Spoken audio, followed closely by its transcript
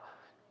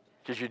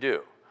because you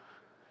do.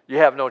 You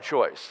have no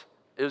choice.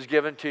 It was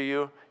given to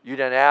you. You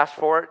didn't ask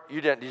for it.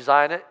 You didn't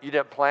design it. You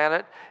didn't plan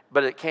it.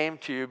 But it came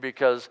to you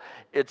because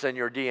it's in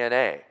your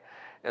DNA.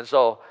 And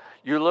so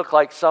you look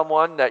like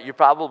someone that you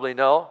probably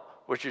know,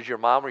 which is your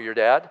mom or your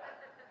dad.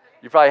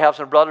 You probably have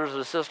some brothers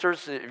or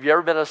sisters. Have you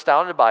ever been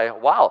astounded by,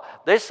 wow,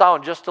 they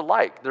sound just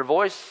alike. Their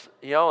voice,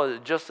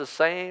 just the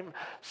same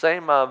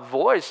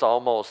voice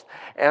almost.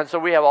 And so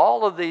we have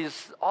all of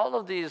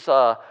these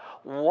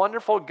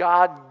wonderful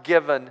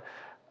God-given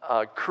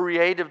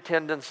creative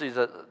tendencies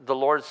that the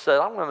Lord said,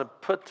 I'm going to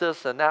put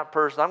this in that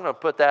person. I'm going to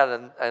put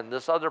that in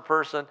this other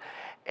person.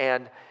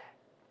 And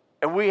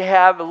we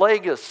have a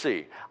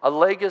legacy. A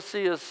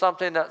legacy is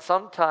something that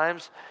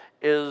sometimes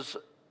is,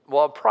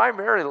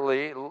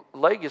 primarily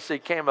legacy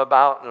came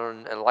about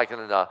in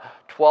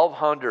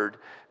 1200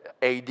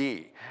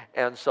 AD.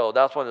 And so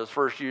that's when it was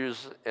first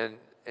used in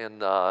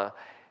the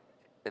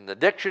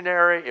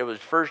dictionary. It was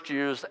first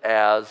used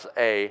as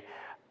a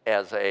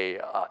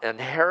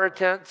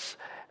inheritance.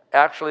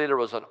 Actually, there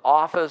was an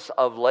office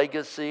of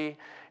legacy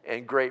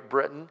in Great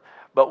Britain.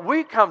 But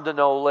we come to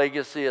know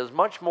legacy as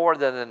much more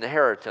than an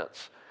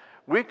inheritance.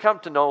 We come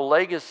to know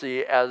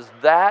legacy as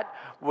that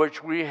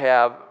which we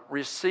have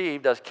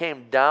received, as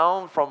came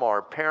down from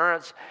our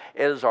parents.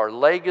 It is our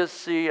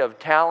legacy of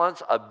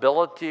talents,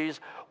 abilities,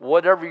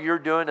 whatever you're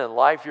doing in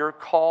life, your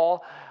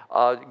call.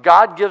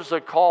 God gives a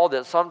call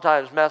that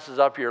sometimes messes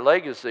up your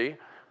legacy.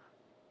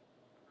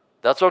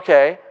 That's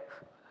okay.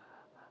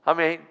 I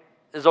mean,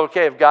 it's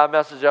okay if God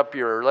messes up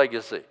your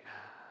legacy.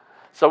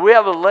 So we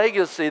have a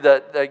legacy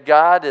that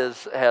God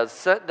has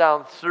sent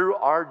down through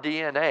our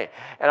DNA.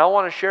 And I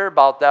want to share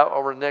about that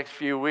over the next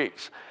few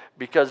weeks,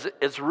 because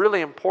it's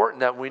really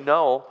important that we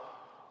know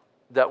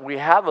that we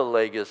have a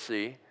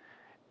legacy,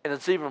 and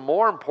it's even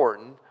more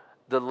important,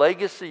 the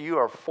legacy you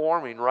are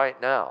forming right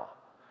now.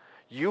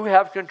 You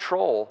have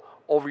control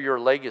over your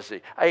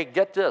legacy. Hey,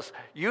 get this.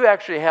 You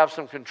actually have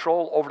some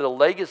control over the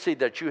legacy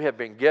that you have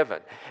been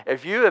given.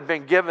 If you have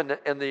been given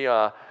in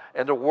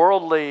the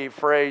worldly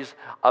phrase,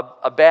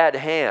 a bad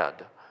hand.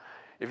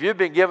 If you've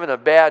been given a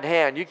bad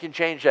hand, you can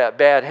change that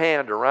bad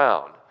hand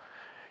around.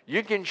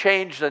 You can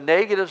change the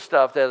negative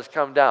stuff that has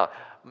come down.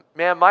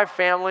 Man, my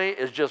family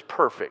is just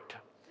perfect.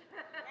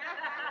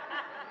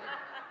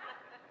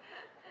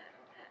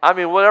 I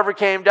mean, whatever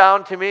came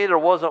down to me, there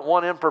wasn't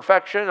one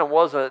imperfection, there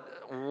wasn't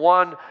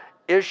one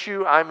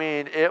issue. I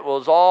mean, it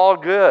was all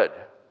good.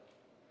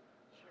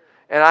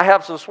 And I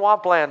have some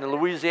swampland in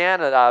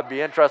Louisiana that I'd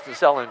be interested in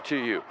selling to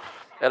you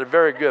at a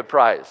very good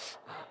price.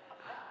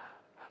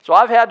 So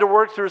I've had to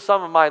work through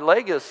some of my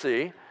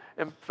legacy.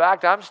 In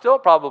fact, I'm still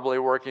probably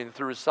working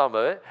through some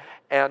of it.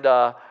 And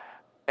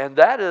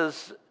that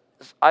is,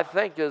 I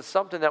think, is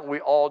something that we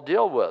all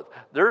deal with.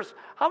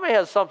 How many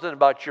has something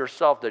about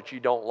yourself that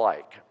you don't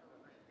like?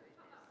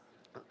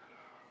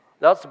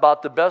 That's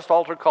about the best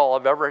altar call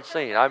I've ever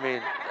seen. I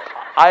mean,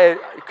 I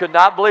could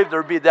not believe there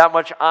would be that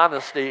much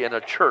honesty in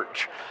a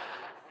church.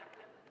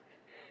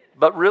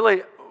 But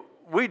really,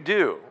 we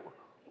do.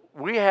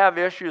 We have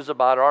issues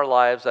about our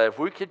lives that if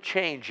we could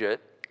change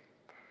it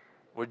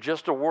with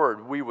just a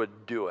word, we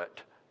would do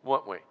it,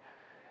 wouldn't we?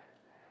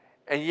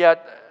 And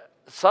yet,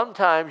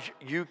 sometimes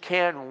you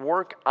can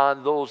work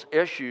on those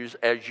issues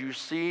as you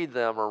see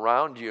them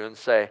around you and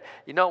say,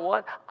 you know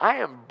what? I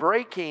am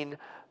breaking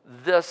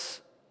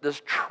this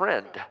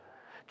trend.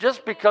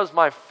 Just because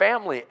my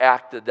family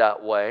acted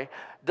that way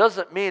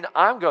doesn't mean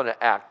I'm going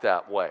to act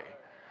that way.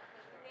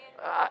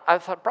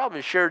 I've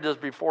probably shared this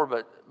before,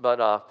 but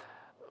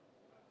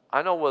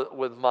I know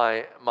with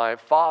my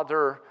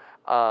father,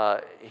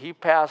 he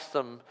passed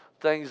some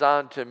things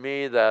on to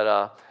me that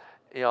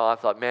I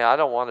thought, man, I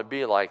don't want to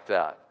be like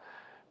that,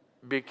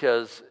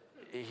 because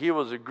he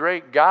was a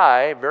great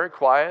guy, very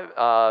quiet,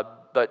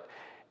 but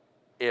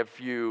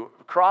if you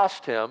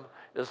crossed him,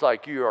 it's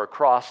like you are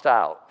crossed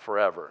out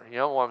forever. You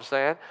know what I'm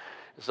saying?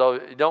 So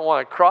you don't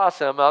want to cross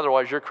him,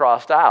 otherwise you're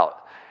crossed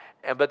out.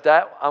 But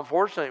that,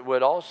 unfortunately,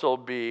 would also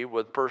be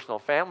with personal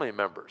family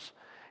members.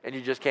 And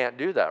you just can't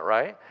do that,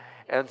 right?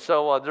 And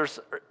so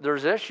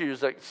there's issues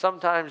that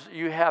sometimes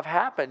you have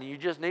happen. You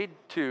just need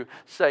to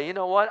say, you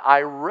know what?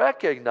 I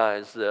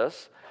recognize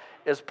this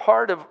as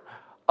part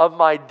of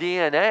my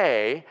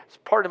DNA. It's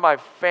part of my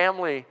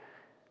family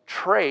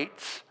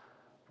traits,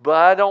 but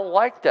I don't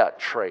like that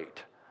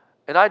trait.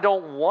 And I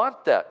don't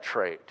want that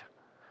trait.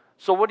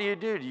 So what do?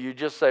 Do you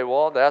just say,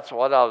 well, that's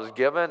what I was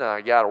given and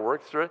I got to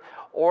work through it?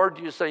 Or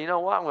do you say, you know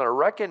what, I'm going to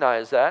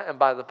recognize that, and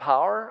by the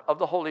power of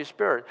the Holy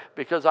Spirit,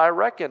 because I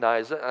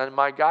recognize it and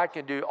my God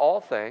can do all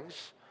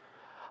things,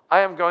 I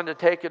am going to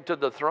take it to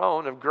the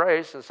throne of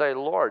grace and say,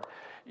 Lord,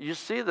 you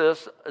see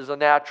this as a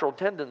natural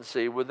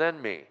tendency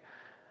within me.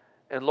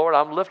 And Lord,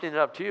 I'm lifting it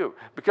up to you.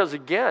 Because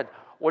again,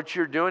 what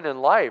you're doing in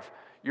life,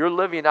 you're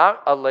living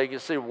out a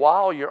legacy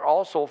while you're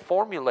also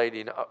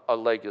formulating a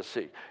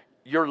legacy.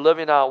 You're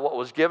living out what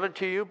was given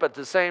to you, but at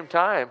the same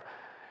time,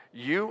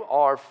 you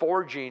are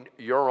forging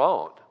your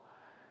own.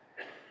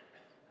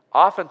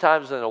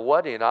 Oftentimes in a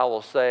wedding, I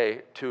will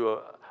say to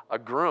a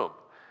groom,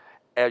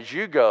 as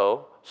you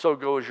go, so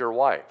goes your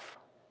wife.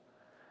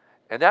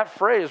 And that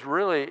phrase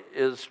really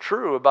is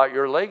true about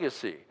your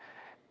legacy.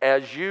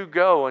 As you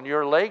go in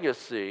your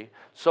legacy,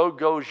 so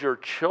goes your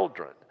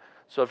children.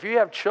 So if you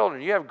have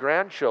children, you have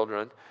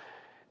grandchildren,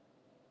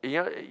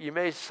 you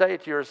may say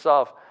to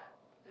yourself,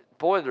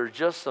 boy, there's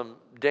just some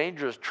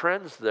dangerous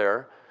trends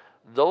there.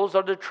 Those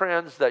are the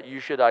trends that you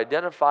should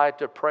identify,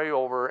 to pray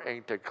over,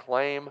 and to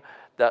claim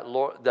that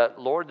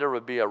Lord, there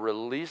would be a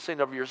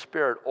releasing of your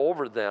Spirit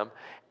over them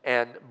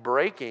and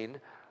breaking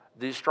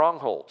these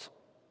strongholds.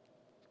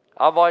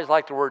 I've always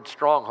liked the word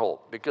stronghold,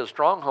 because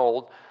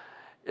stronghold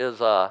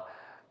doesn't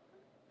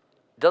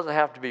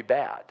have to be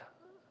bad.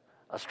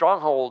 A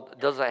stronghold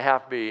doesn't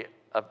have to be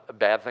a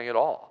bad thing at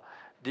all.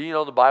 Do you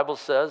know the Bible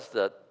says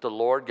that the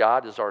Lord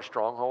God is our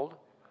stronghold?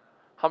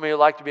 How many would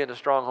like to be in the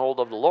stronghold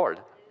of the Lord?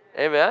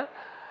 Amen?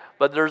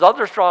 But there's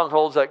other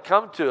strongholds that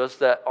come to us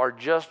that are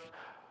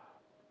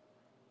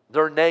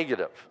they're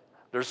negative.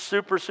 They're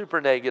super, super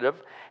negative.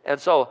 And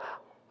so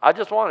I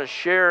just want to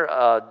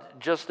share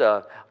just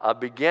a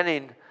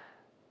beginning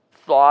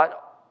thought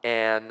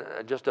and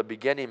just a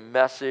beginning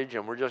message,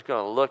 and we're just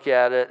going to look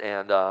at it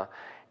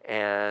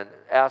and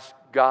ask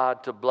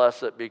God to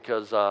bless it,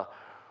 because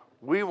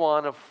we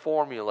want to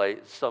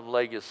formulate some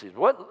legacies.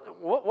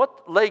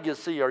 What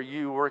legacy are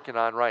you working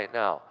on right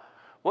now?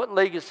 What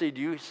legacy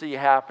do you see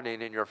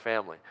happening in your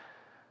family?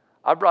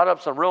 I brought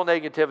up some real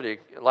negativity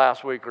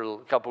last week or a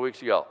couple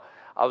weeks ago.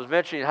 I was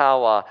mentioning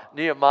how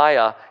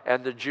Nehemiah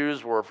and the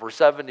Jews were for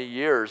 70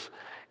 years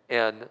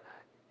in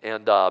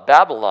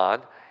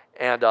Babylon,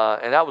 and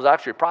that was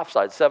actually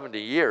prophesied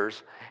 70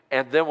 years.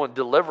 And then when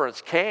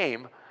deliverance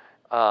came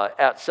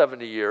at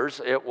 70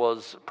 years, it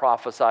was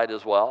prophesied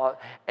as well.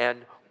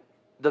 And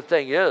the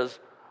thing is,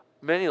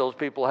 many of those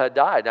people had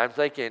died. I'm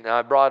thinking,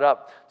 I brought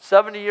up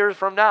 70 years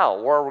from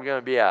now, where are we going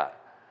to be at?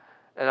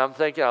 And I'm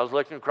thinking, I was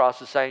looking across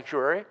the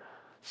sanctuary,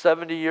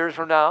 70 years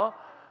from now,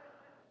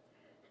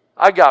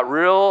 I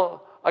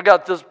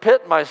got this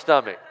pit in my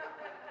stomach.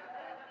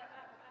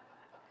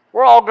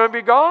 We're all going to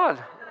be gone.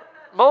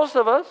 Most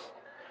of us.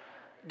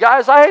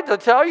 Guys, I hate to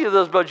tell you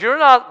this, but you're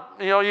not,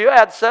 you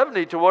add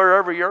 70 to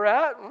wherever you're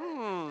at.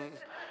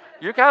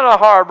 You're kind of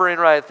harboring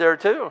right there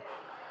too.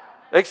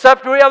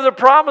 Except we have the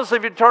promise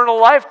of eternal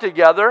life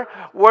together,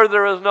 where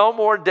there is no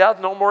more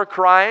death, no more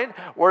crying,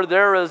 where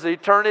there is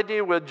eternity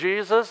with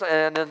Jesus,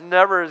 and it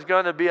never is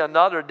going to be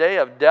another day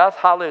of death.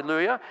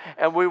 Hallelujah.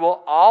 And we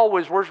will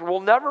always worship. We'll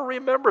never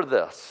remember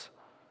this.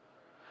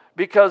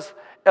 Because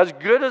as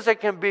good as it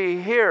can be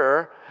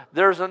here,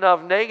 there's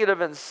enough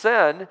negative and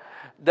sin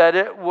that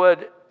it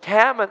would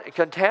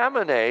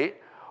contaminate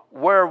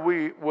where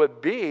we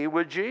would be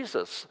with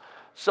Jesus.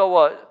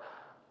 So,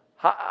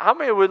 how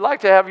many would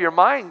like to have your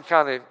mind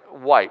kind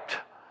of wiped?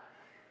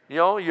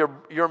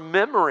 Your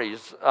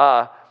memories.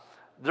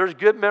 There's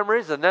good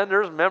memories, and then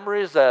there's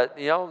memories that,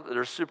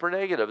 they're super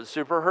negative. It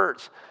super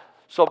hurts.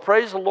 So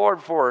praise the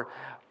Lord for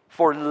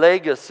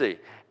legacy.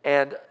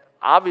 And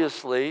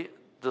obviously,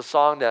 the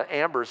song that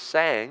Amber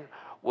sang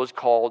was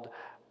called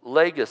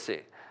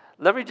Legacy.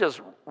 Let me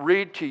just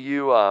read to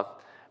you,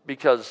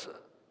 because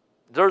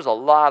there's a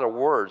lot of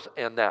words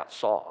in that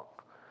song.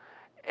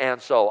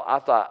 And so I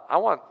thought, I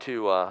want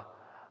to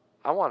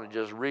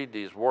just read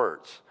these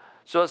words.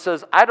 So it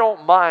says, I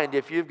don't mind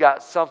if you've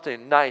got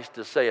something nice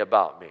to say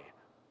about me.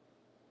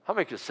 How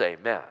many could say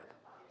amen?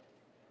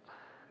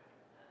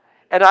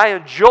 And I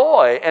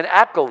enjoy an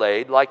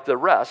accolade like the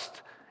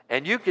rest,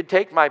 and you could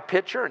take my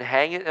picture and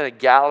hang it in a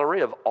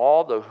gallery of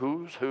all the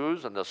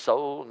who's and the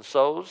so and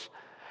so's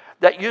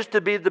that used to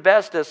be the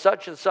best as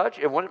such and such.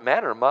 It wouldn't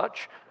matter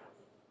much.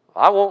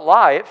 I won't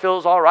lie, it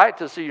feels all right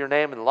to see your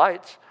name in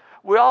lights.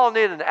 We all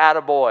need an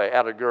attaboy,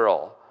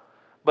 attagirl.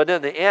 But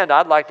in the end,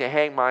 I'd like to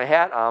hang my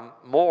hat on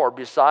more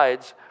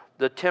besides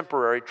the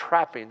temporary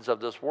trappings of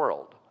this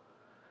world.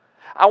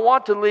 I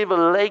want to leave a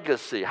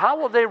legacy. How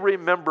will they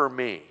remember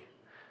me?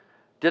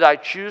 Did I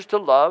choose to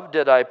love?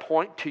 Did I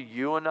point to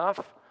you enough?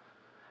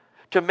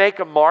 To make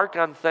a mark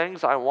on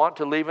things, I want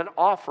to leave an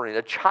offering,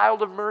 a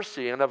child of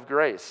mercy and of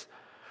grace,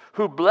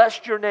 who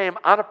blessed your name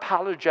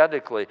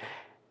unapologetically,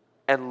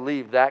 and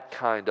leave that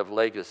kind of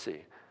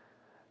legacy.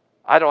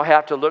 I don't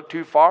have to look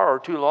too far or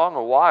too long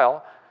a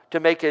while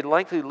to make a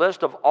lengthy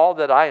list of all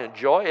that I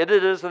enjoy. It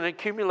is an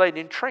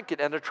accumulating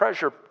trinket and a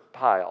treasure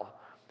pile,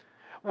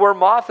 where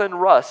moth and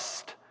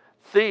rust,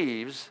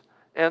 thieves,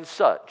 and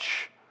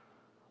such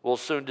will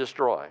soon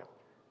destroy.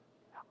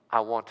 I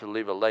want to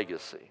leave a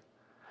legacy.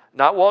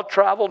 Not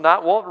well-traveled,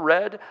 not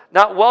well-read,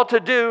 not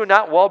well-to-do,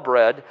 not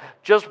well-bred.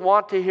 Just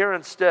want to hear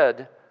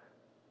instead,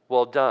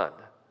 well done,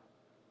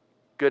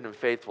 good and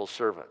faithful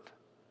servant.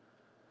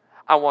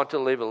 I want to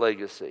leave a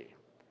legacy.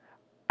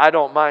 I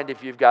don't mind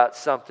if you've got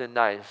something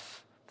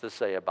nice to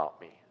say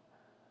about me.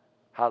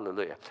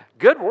 Hallelujah.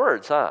 Good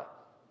words, huh?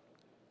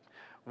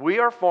 We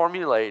are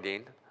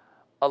formulating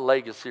a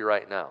legacy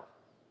right now.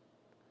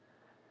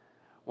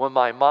 When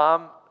my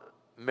mom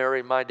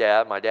married my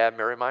dad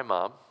married my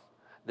mom,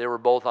 they were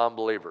both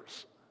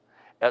unbelievers.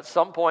 At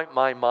some point,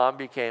 my mom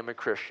became a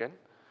Christian,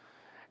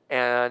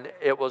 and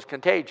it was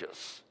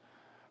contagious.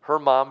 Her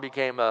mom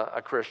became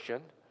a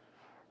Christian.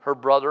 her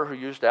brother, who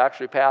used to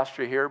actually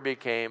pastor here,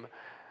 became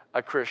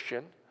a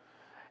Christian.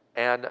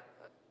 And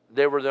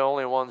they were the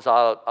only ones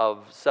out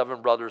of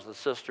 7 brothers and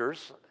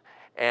sisters.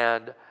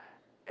 And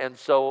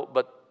so,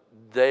 but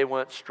they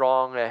went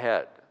strong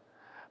ahead.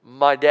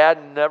 My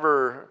dad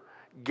never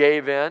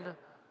gave in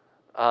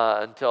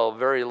until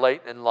very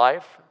late in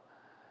life.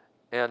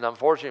 And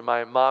unfortunately,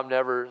 my mom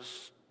never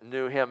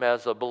knew him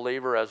as a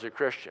believer, as a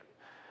Christian.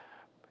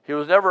 He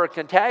was never a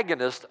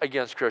antagonist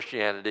against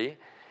Christianity.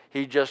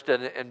 He just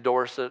didn't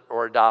endorse it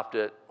or adopt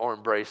it or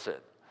embrace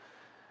it.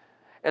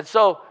 And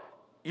so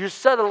you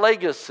set a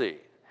legacy,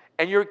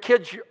 and your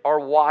kids are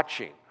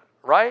watching,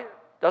 right?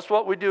 That's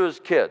what we do as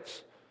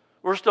kids.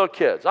 We're still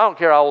kids. I don't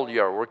care how old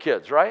you are. We're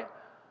kids, right?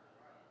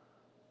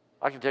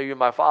 I can tell you who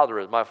my father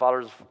is. My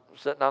father's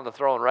sitting on the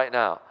throne right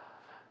now.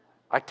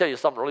 I can tell you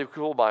something really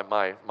cool about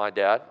my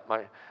dad,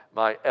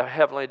 my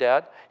heavenly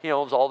dad. He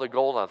owns all the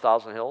gold on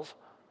 1,000 Hills.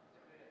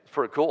 It's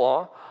pretty cool,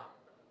 huh?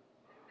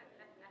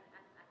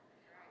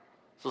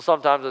 So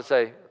sometimes I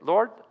say,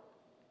 Lord,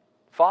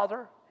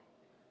 Father,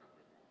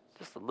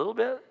 just a little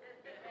bit.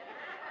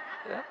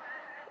 Yeah.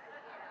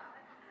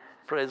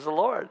 Praise the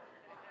Lord.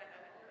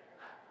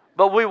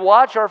 But we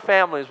watch our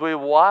families, we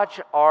watch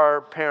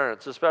our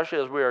parents, especially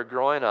as we are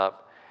growing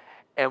up,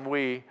 and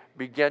we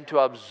begin to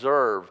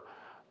observe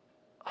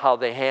how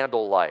they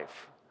handle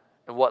life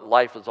and what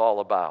life is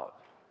all about.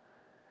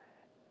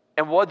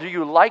 And whether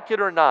you like it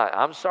or not,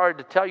 I'm sorry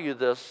to tell you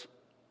this,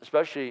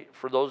 especially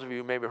for those of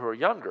you maybe who are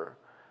younger,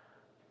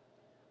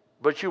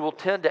 but you will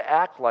tend to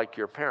act like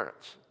your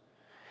parents.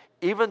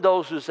 Even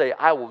those who say,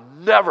 I will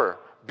never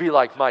be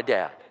like my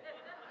dad.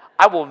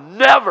 I will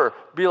never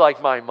be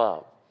like my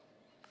mom.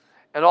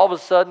 And all of a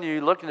sudden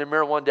you look in the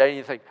mirror one day and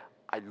you think,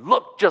 I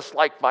look just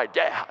like my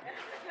dad.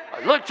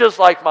 I look just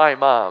like my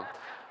mom.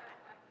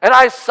 And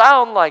I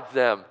sound like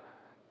them.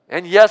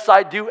 And yes,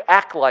 I do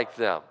act like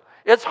them.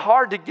 It's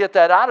hard to get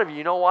that out of you.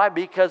 You know why?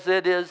 Because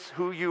it is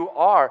who you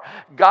are.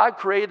 God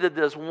created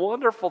this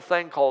wonderful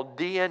thing called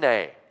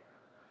DNA.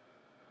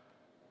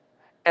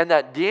 And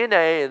that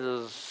DNA is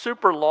a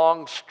super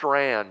long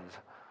strand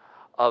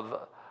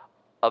of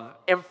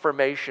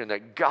information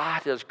that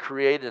God has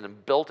created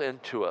and built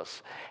into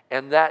us.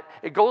 And that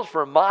it goes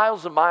for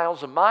miles and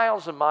miles and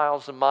miles and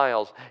miles and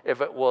miles if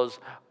it was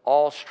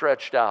all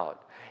stretched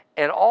out.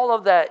 And all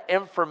of that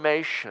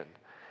information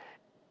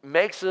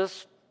makes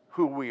us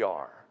who we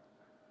are.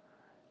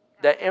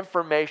 That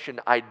information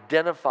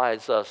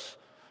identifies us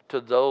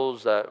to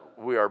those that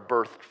we are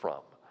birthed from.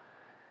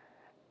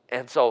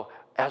 And so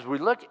as we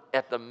look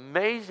at the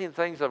amazing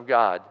things of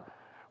God,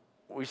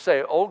 we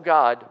say, oh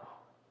God,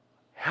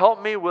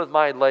 help me with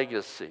my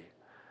legacy.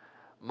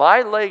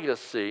 My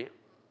legacy,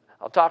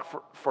 I'll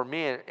talk for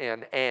me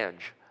and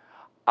Ange.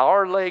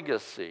 Our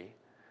legacy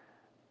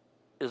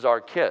is our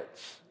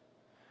kids.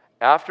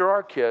 After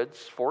our kids,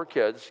 4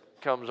 kids,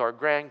 comes our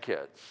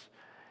grandkids.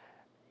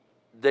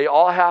 They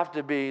all have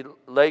to be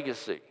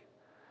legacy.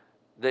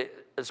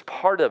 It's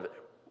part of it,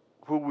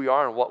 who we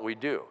are and what we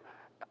do.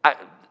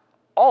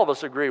 All of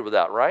us agree with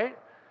that, right?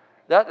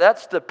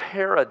 That's the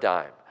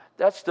paradigm.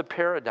 That's the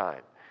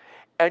paradigm.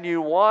 And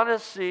you want to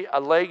see a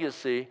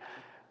legacy.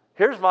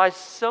 Here's my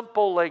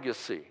simple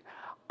legacy.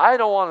 I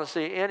don't want to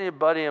see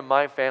anybody in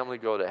my family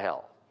go to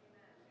hell.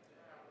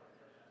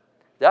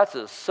 That's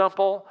as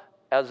simple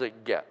as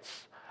it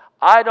gets.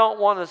 I don't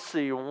want to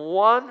see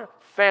one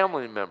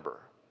family member,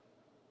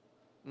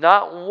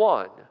 not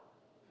one,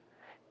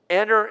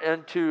 enter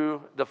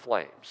into the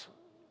flames.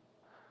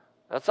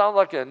 That sounds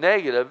like a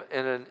negative,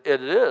 and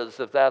it is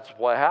if that's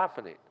what's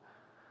happening.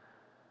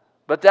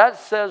 But that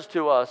says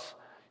to us,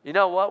 you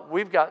know what?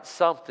 We've got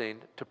something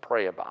to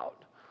pray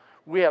about.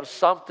 We have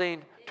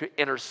something to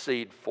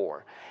intercede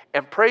for.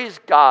 And praise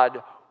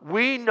God,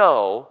 we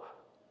know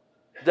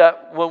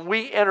that when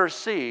we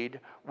intercede,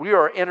 we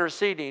are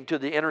interceding to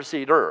the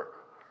interceder.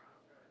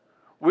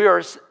 We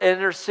are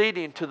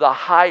interceding to the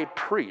high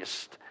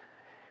priest,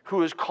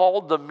 who is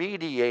called the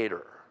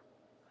mediator.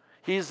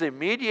 He's the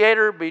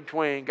mediator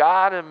between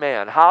God and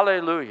man.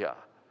 Hallelujah.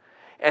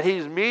 And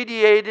he's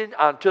mediating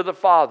unto the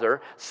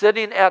Father,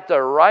 sitting at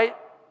the right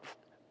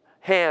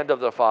hand of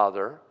the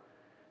Father.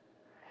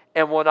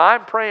 And when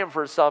I'm praying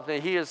for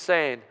something, he is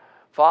saying,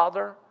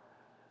 Father,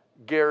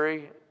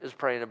 Gary is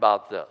praying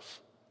about this.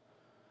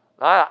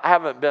 I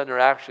haven't been there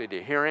actually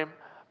to hear him,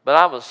 but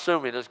I'm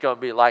assuming it's going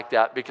to be like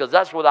that because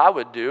that's what I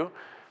would do.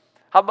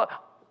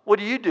 What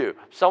do you do?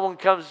 Someone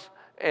comes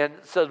and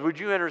says, would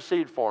you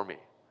intercede for me?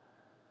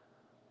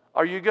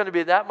 Are you going to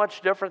be that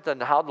much different than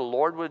how the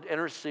Lord would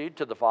intercede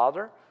to the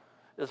Father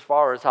as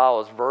far as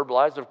how it's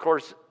verbalized? Of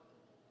course,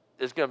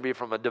 it's going to be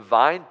from a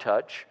divine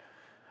touch,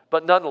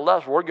 but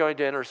nonetheless, we're going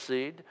to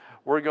intercede.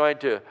 We're going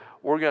to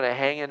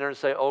hang in there and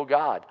say, "Oh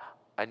God,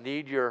 I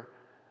need your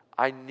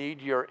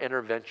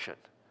intervention."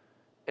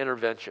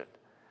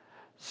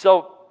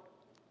 So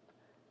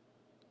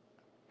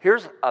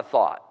here's a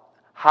thought: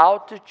 how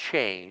to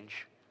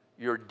change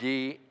your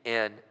DNA.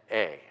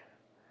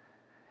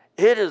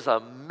 It is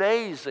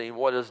amazing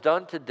what is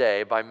done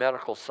today by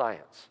medical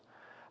science.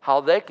 How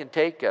they can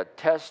take a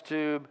test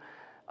tube,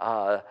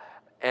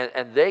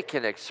 and they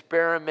can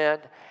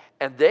experiment,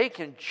 and they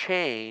can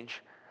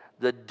change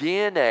the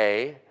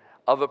DNA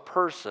of a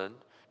person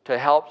to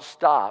help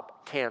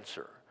stop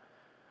cancer.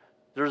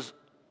 There's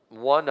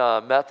one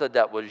method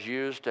that was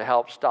used to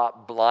help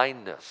stop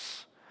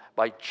blindness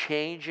by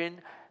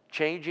changing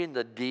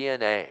the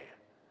DNA.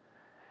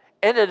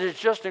 And it is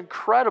just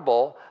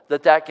incredible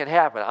that can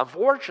happen.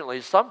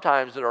 Unfortunately,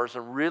 sometimes there are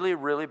some really,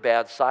 really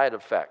bad side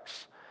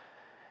effects.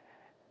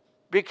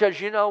 Because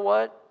you know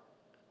what?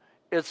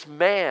 It's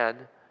man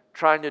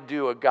trying to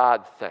do a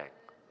God thing.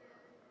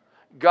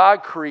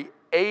 God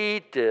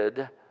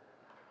created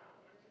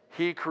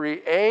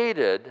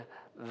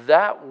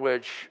that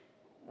which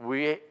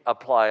we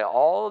apply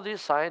all of these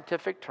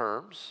scientific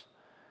terms,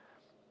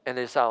 and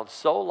they sound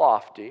so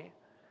lofty,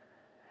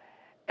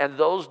 and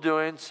those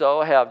doing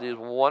so have these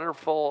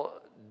wonderful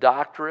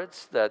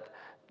doctorates that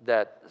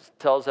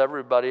tells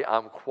everybody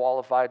I'm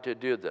qualified to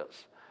do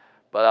this.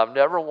 But I've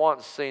never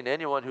once seen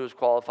anyone who's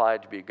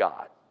qualified to be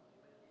God,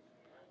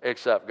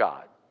 except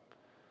God.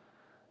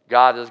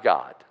 God is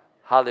God.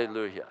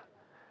 Hallelujah.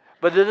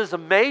 But it is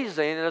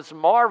amazing and it's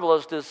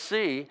marvelous to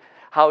see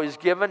how he's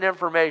given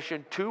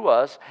information to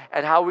us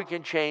and how we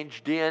can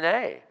change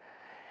DNA.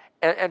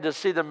 And to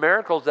see the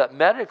miracles that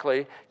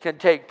medically can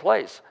take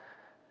place.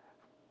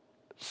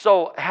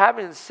 So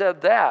having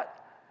said that,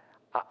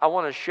 I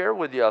want to share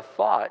with you a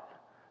thought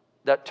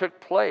that took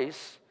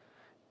place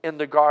in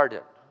the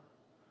garden.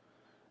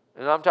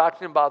 And I'm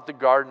talking about the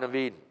Garden of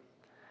Eden.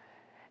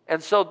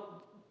 And so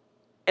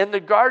in the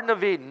Garden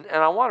of Eden,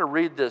 and I want to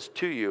read this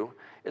to you.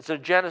 It's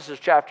in Genesis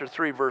chapter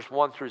 3, verse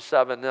 1 through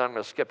 7. Then I'm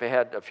going to skip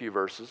ahead a few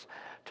verses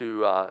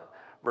to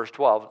verse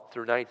 12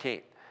 through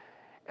 19.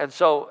 And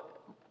so,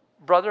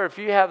 brother, if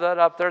you have that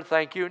up there,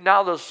 thank you.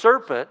 Now the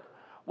serpent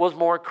was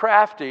more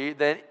crafty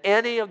than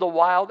any of the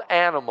wild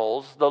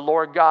animals the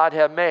Lord God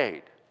had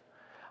made.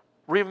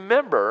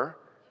 Remember,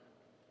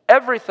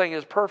 everything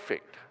is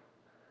perfect.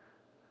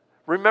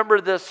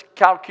 Remember this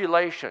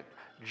calculation.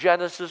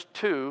 Genesis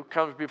 2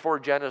 comes before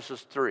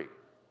Genesis 3.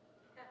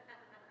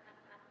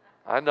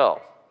 I know.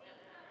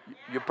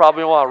 You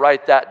probably want to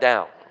write that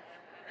down.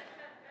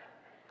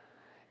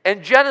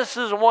 In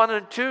Genesis 1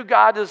 and 2,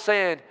 God is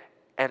saying,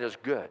 and it's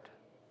good,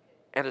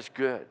 and it's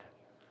good,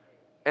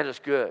 and it's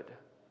good,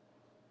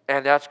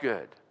 and that's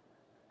good,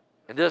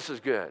 and this is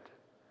good.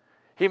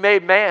 He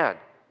made man.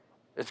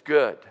 It's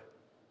good.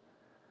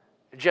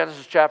 In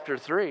Genesis chapter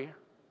 3,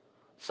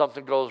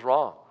 something goes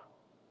wrong,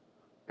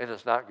 and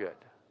it's not good.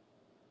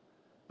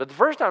 But the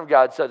first time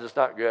God said it's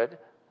not good,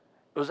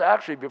 it was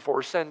actually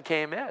before sin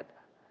came in.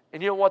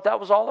 And you know what that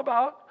was all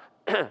about?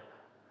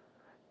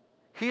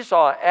 He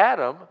saw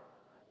Adam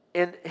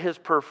in his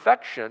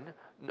perfection.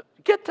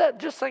 Get that,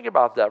 just think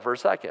about that for a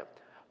second.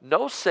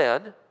 No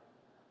sin.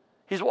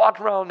 He's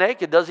walking around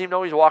naked, doesn't even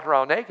know he's walking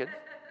around naked.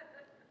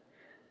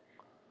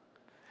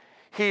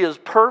 He is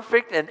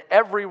perfect in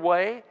every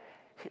way.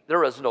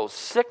 There is no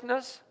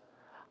sickness.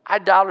 I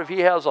doubt if he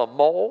has a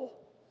mole.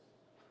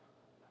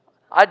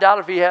 I doubt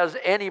if he has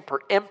any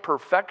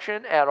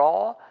imperfection at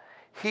all.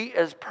 He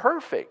is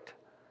perfect.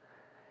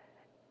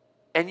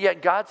 And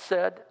yet God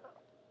said,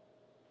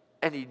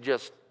 and he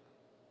just,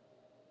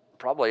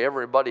 probably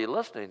everybody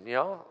listening,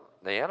 the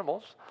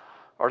animals,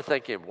 are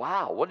thinking,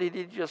 wow, what did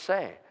he just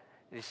say?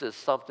 And he says,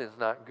 something's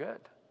not good.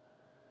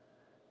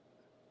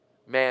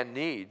 Man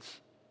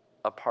needs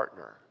a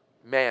partner.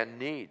 Man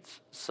needs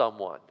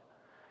someone.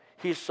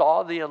 He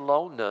saw the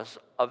aloneness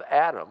of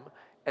Adam,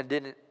 and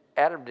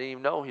Adam didn't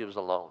even know he was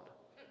alone.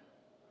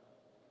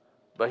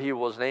 But he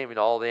was naming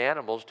all the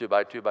animals 2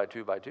 by 2 by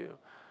 2 by 2.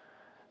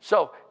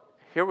 So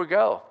here we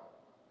go.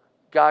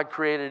 God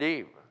created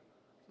Eve.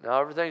 Now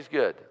everything's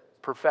good.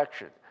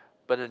 Perfection.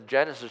 But in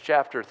Genesis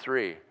chapter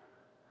 3,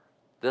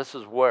 this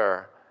is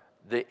where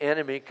the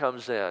enemy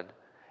comes in.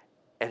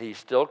 And he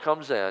still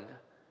comes in.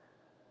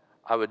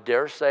 I would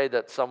dare say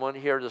that someone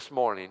here this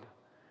morning,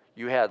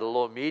 you had a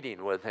little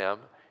meeting with him.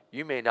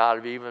 You may not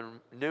have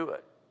even knew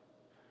it.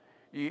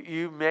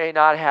 You may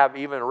not have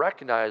even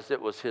recognized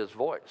it was his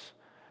voice.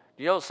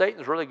 You know,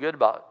 Satan's really good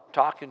about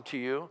talking to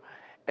you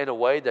in a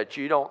way that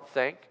you don't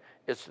think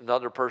it's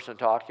another person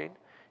talking.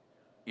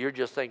 You're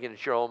just thinking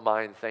it's your own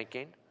mind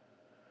thinking.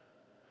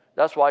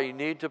 That's why you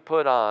need to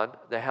put on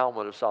the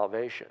helmet of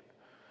salvation.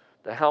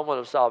 The helmet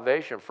of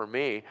salvation, for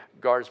me,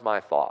 guards my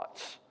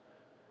thoughts.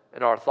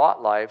 And our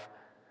thought life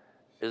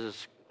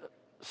is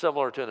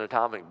similar to an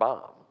atomic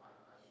bomb.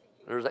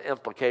 There's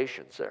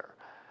implications there.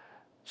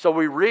 So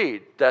we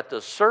read that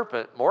the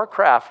serpent, more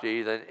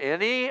crafty than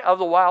any of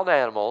the wild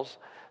animals,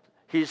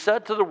 he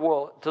said to the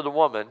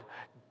woman,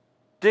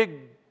 did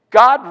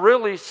God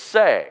really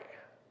say?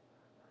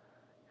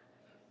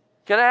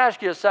 Can I ask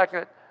you a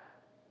second?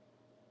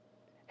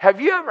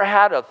 Have you ever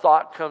had a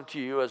thought come to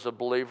you as a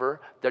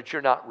believer that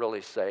you're not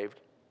really saved?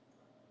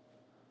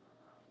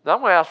 Now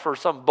I'm going to ask for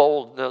some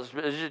boldness.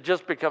 It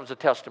just becomes a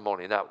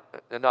testimony. Now,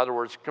 in other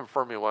words,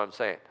 confirming what I'm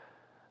saying.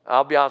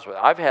 I'll be honest with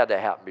you. I've had that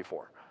happen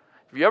before.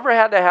 If you ever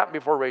had that happen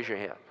before, raise your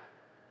hand.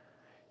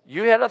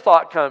 You had a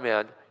thought come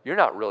in, you're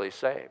not really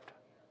saved.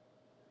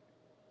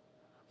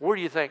 Where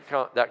do you think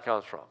that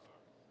comes from?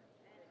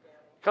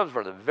 It comes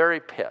from the very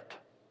pit.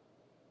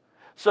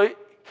 So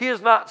he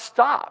has not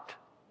stopped.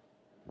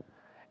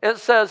 It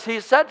says, he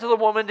said to the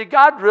woman, did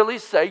God really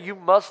say you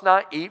must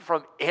not eat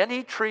from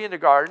any tree in the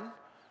garden?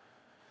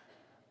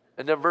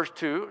 And then verse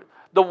 2,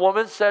 the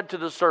woman said to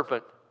the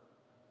serpent,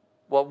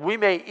 well, we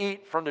may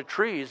eat from the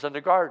trees in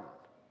the garden.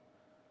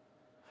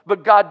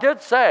 But God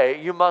did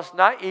say you must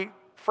not eat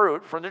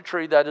fruit from the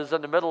tree that is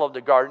in the middle of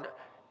the garden,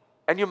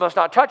 and you must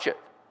not touch it.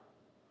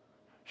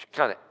 She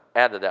kind of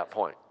added that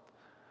point.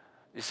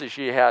 You see,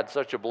 she had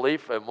such a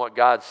belief in what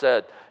God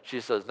said. She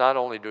says, not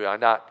only do I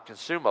not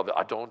consume of it,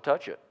 I don't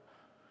touch it.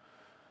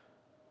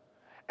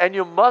 And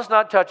you must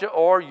not touch it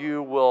or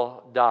you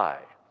will die.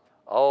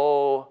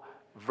 Oh,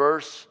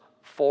 verse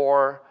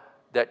 4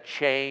 that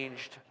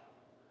changed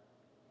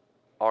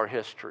our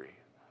history,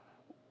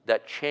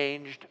 that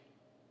changed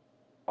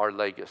our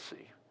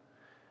legacy.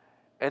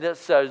 And it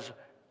says,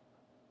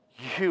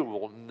 you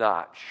will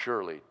not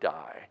surely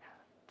die,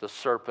 the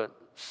serpent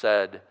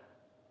said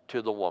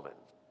to the woman.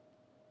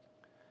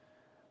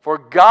 For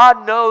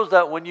God knows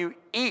that when you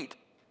eat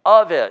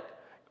of it,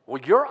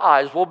 well, your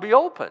eyes will be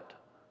opened.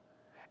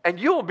 And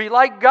you will be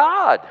like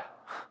God,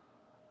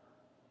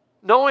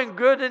 knowing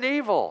good and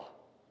evil.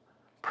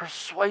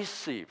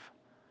 Persuasive.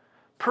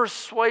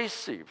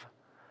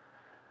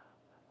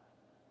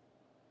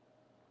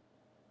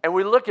 And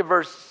we look at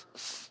verse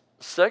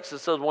 6. It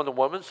says, when the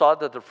woman saw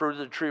that the fruit of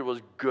the tree was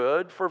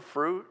good for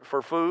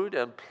food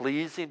and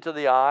pleasing to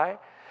the eye,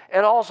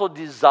 and also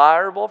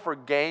desirable for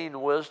gaining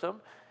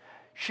wisdom,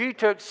 she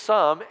took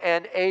some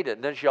and ate it.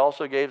 And then she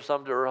also gave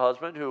some to her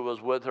husband who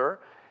was with her,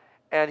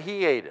 and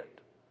he ate it.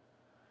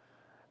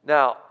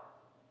 Now,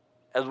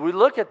 as we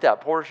look at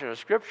that portion of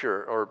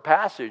Scripture or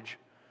passage,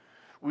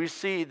 we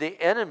see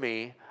the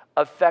enemy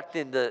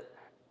affecting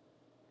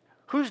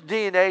whose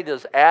DNA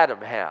does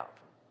Adam have?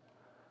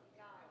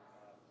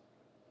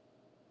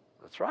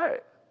 That's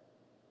right.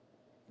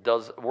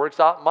 Works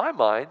out in my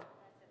mind.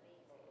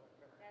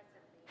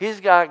 He's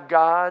got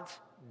God's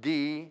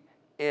DNA.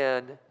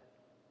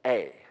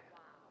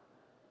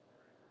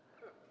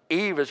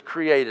 Eve is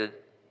created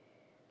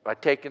by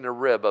taking the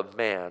rib of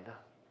man,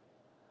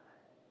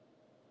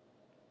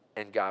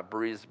 and God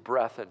breathes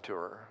breath into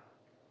her,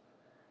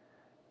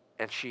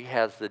 and she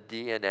has the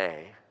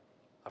DNA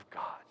of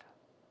God.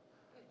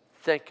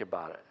 Think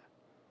about it.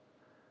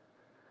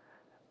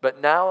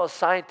 But now a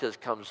scientist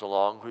comes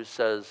along who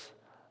says,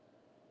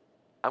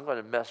 I'm going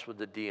to mess with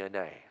the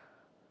DNA.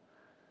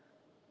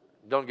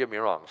 Don't get me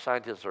wrong.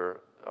 Scientists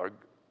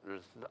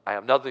I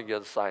have nothing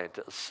against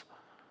scientists.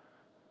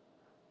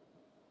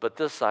 But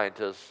this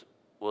scientist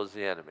was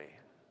the enemy,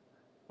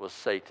 was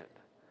Satan.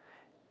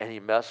 And he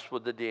messed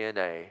with the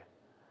DNA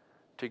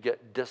to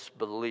get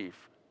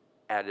disbelief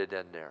added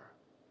in there.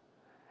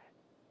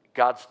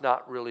 God's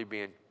not really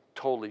being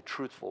totally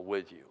truthful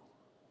with you,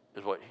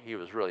 is what he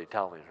was really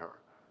telling her.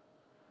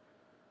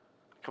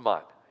 Come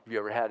on, have you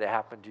ever had it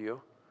happen to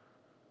you?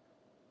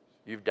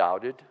 You've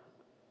doubted.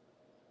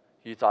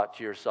 You thought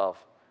to yourself,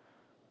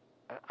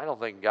 I don't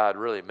think God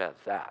really meant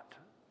that.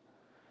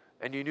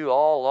 And you knew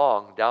all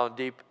along, down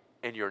deep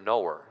in your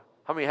knower.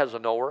 How many has a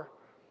knower?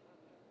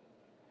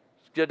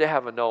 It's good to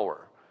have a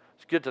knower.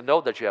 It's good to know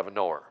that you have a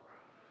knower.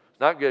 It's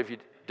not good if you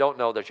don't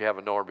know that you have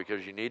a knower,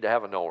 because you need to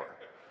have a knower.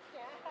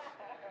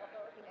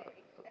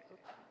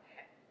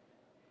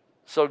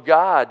 So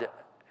God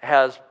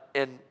has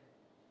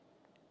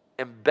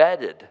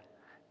embedded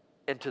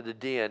into the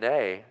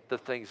DNA the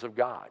things of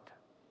God.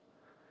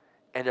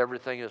 And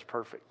everything is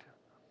perfect.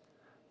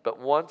 But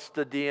once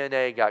the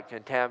DNA got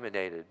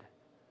contaminated,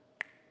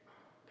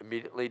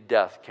 immediately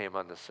death came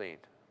on the scene.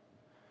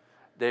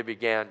 They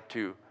began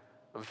to,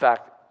 in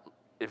fact,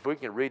 if we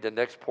can read the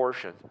next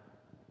portion,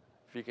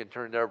 if you can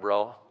turn there,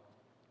 bro,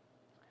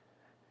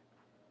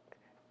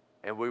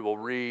 and we will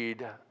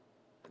read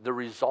the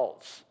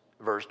results.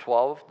 Verse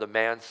 12, the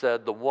man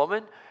said, the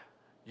woman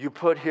you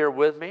put here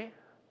with me,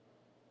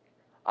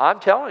 I'm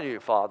telling you,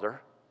 Father,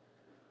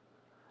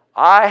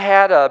 I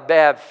had a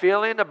bad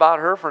feeling about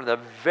her from the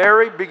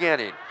very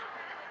beginning.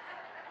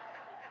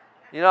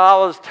 I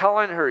was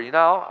telling her,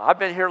 I've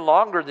been here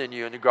longer than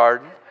you in the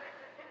garden.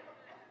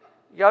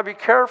 You got to be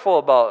careful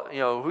about,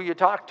 who you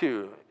talk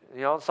to.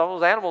 Some of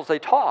those animals, they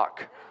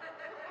talk.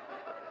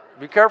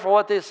 Be careful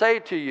what they say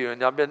to you.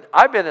 And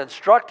I've been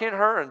instructing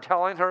her and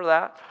telling her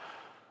that.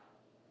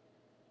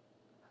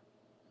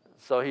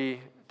 So he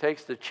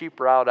takes the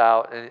cheap road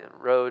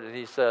and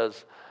he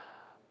says,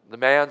 the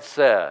man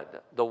said,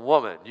 the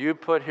woman you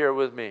put here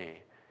with me,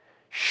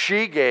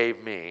 she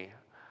gave me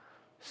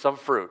some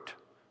fruit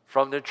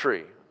from the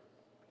tree.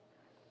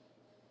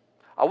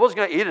 I was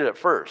going to eat it at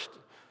first,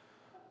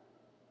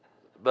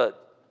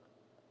 but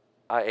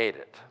I ate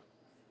it.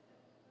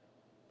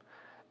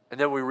 And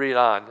then we read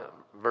on,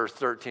 verse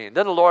 13.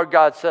 Then the Lord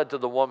God said to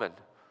the woman,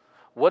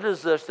 what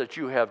is this that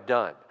you have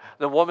done?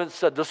 The woman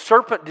said, the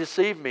serpent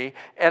deceived me,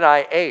 and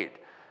I ate.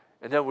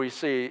 And then we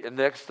see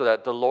next to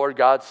that, the Lord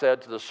God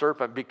said to the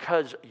serpent,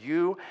 because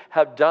you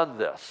have done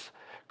this,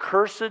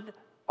 cursed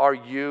are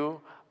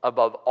you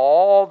above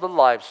all the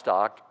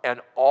livestock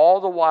and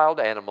all the wild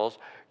animals.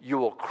 You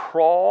will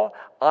crawl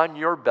on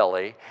your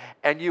belly,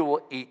 and you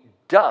will eat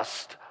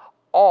dust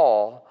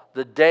all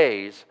the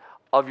days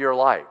of your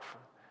life.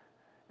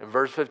 In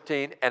verse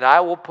 15, and I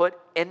will put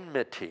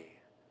enmity.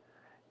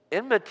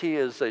 Enmity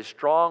is a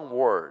strong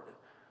word,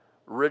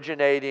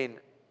 originating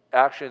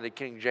actually in the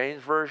King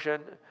James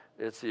Version.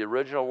 It's the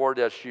original word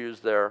that's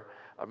used there.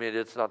 I mean,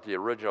 it's not the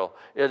original.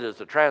 It is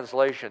the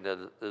translation that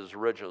is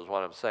original, is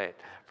what I'm saying,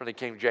 from the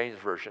King James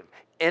Version.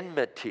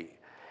 Enmity.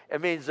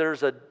 It means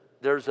there's a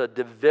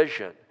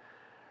division.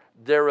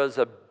 There is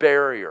a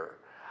barrier.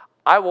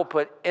 I will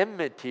put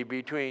enmity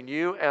between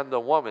you and the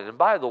woman. And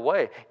by the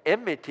way,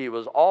 enmity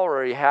was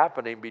already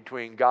happening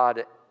between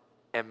God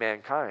and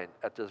mankind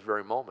at this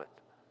very moment.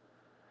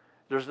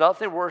 There's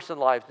nothing worse in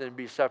life than to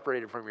be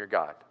separated from your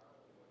God.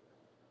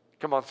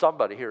 Come on,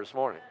 somebody here this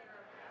morning.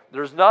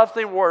 There's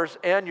nothing worse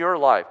in your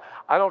life.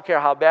 I don't care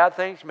how bad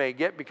things may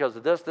get because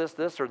of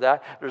this, or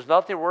that. There's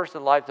nothing worse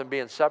in life than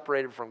being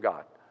separated from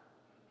God.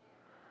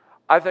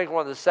 I think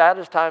one of the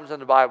saddest times in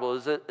the Bible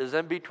is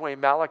in between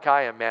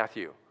Malachi and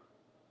Matthew.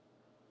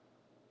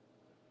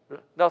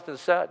 Nothing's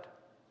said.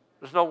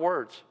 There's no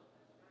words.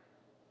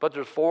 But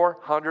there's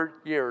 400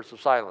 years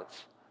of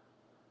silence.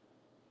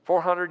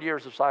 400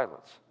 years of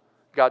silence.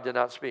 God did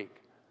not speak.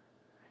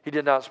 He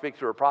did not speak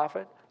through a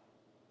prophet.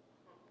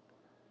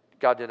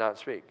 God did not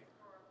speak.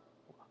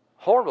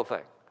 Horrible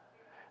thing.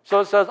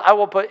 So it says, I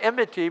will put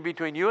enmity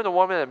between you and the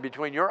woman and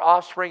between your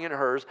offspring and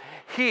hers.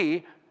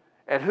 He,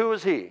 and who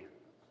is he?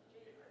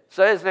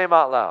 Say his name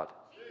out loud.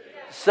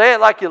 Jesus. Say it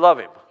like you love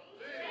him.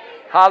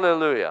 Jesus.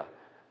 Hallelujah.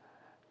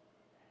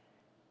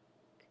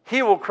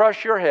 He will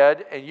crush your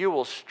head and you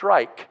will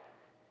strike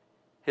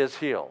his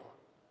heel.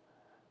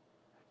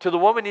 To the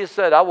woman he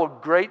said, I will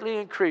greatly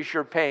increase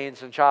your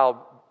pains in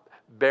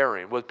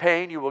childbearing. With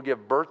pain you will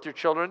give birth to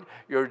children.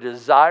 Your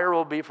desire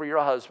will be for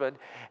your husband,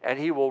 and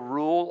he will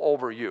rule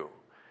over you.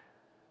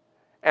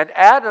 And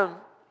Adam,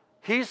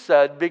 he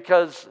said,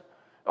 because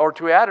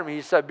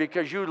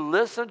you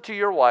listened to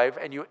your wife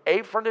and you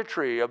ate from the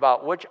tree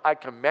about which I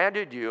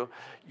commanded you,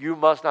 you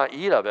must not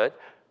eat of it.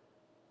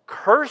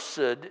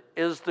 Cursed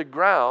is the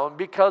ground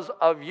because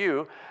of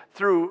you.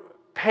 Through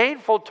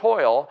painful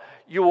toil,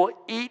 you will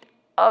eat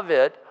of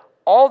it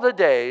all the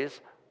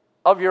days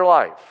of your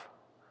life.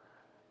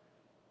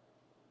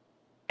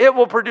 It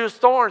will produce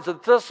thorns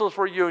and thistles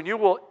for you, and you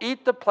will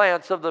eat the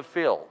plants of the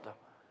field.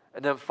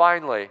 And then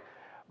finally,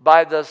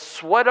 by the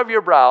sweat of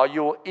your brow,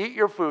 you will eat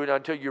your food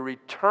until you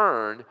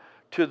return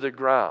to the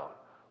ground.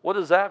 What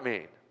does that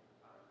mean?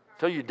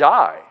 Until you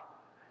die.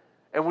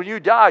 And when you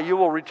die, you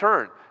will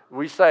return.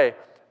 We say,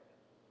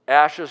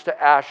 ashes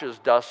to ashes,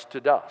 dust to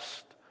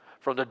dust.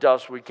 From the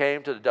dust we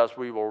came, to the dust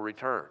we will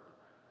return.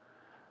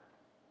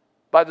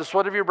 By the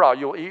sweat of your brow,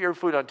 you will eat your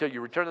food until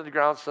you return to the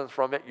ground, since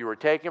from it you were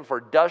taken.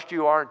 For dust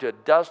you are, and to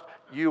dust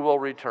you will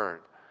return.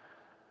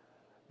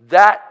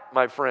 That,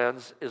 my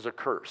friends, is a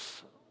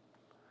curse.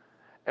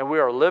 And we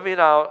are living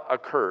out a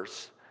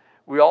curse.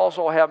 We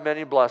also have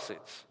many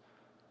blessings.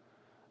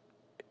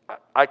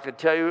 I can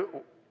tell you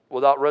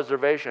without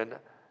reservation,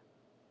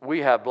 we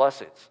have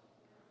blessings.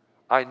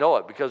 I know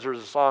it because there's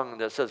a song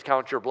that says,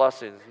 count your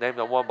blessings, name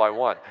them one by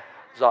one.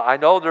 So I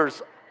know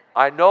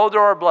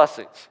there are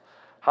blessings.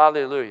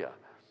 Hallelujah.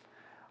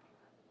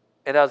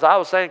 And as I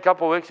was saying a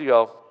couple of weeks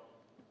ago,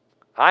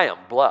 I am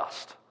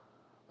blessed.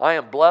 I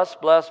am blessed,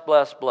 blessed,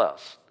 blessed,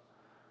 blessed.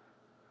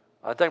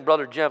 I think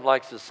Brother Jim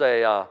likes to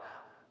say,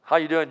 how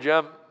you doing,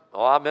 Jim?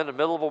 Oh, I'm in the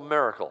middle of a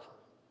miracle.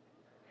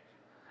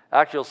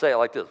 Actually, he'll say it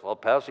like this. Well,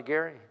 Pastor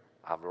Gary,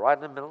 I'm right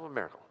in the middle of a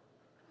miracle.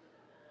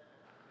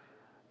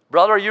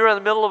 Brother, you're in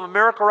the middle of a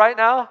miracle right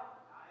now?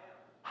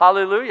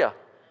 Hallelujah.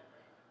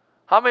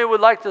 How many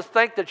would like to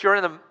think that you're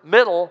in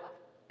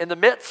the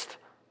midst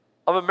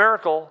of a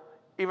miracle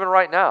even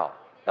right now?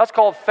 That's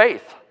called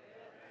faith.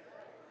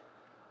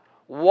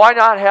 Why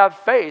not have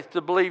faith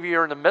to believe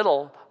you're in the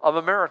middle of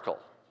a miracle?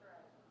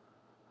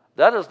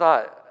 That is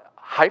not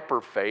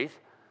hyper faith.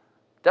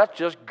 That's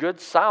just good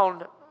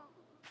sound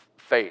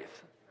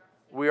faith.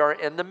 We are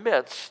in the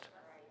midst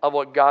of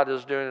what God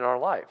is doing in our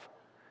life.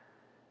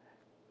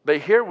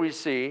 But here we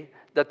see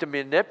that the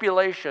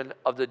manipulation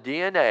of the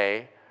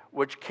DNA,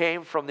 which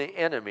came from the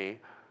enemy,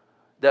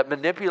 that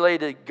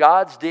manipulated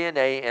God's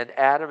DNA in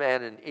Adam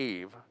and in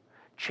Eve,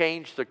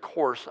 changed the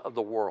course of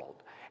the world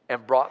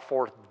and brought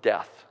forth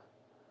death.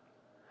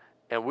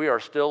 And we are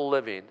still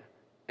living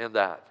in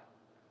that.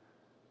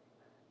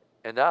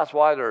 And that's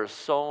why there's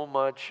so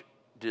much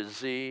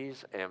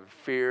disease and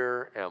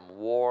fear and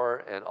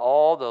war and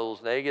all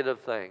those negative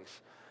things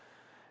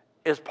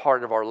is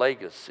part of our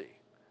legacy.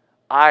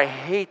 I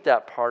hate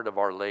that part of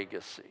our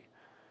legacy.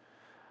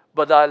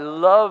 But I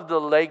love the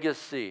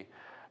legacy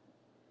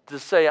to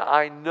say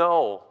I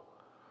know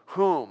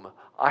whom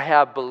I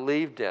have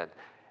believed in.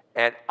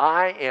 And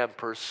I am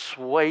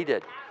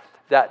persuaded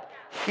that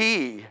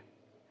He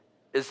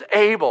is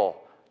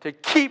able to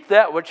keep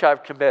that which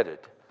I've committed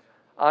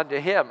unto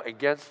Him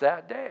against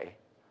that day.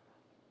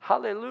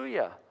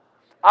 Hallelujah.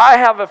 I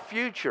have a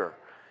future.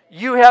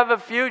 You have a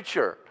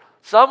future.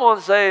 Someone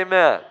say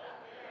amen.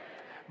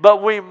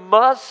 But we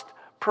must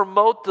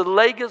promote the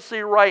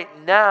legacy right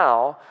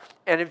now.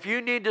 And if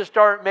you need to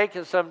start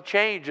making some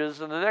changes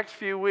in the next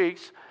few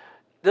weeks,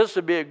 this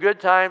would be a good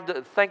time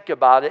to think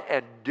about it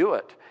and do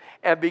it.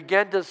 And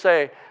begin to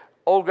say,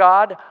 oh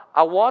God,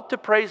 I want to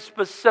pray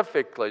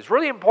specifically. It's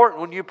really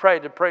important when you pray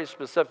to pray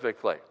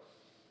specifically.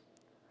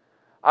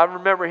 I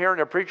remember hearing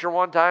a preacher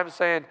one time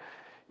saying,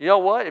 you know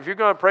what, if you're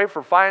going to pray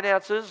for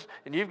finances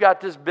and you've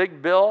got this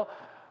big bill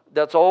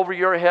that's over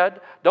your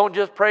head, don't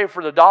just pray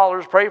for the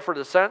dollars, pray for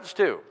the cents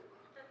too.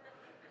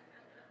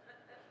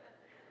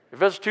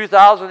 If it's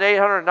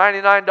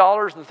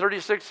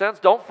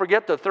 $2,899.36, don't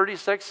forget the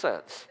 36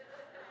 cents.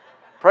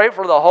 Pray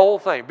for the whole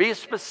thing. Be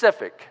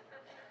specific.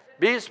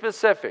 Be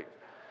specific.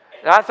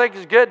 And I think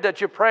it's good that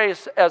you pray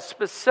as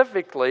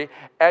specifically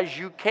as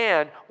you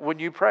can when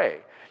you pray.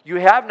 You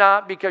have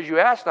not because you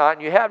ask not,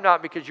 and you have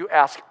not because you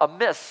ask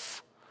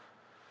amiss.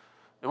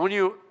 And when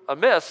you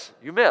amiss,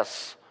 you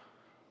miss.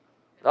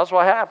 That's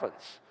what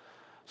happens.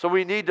 So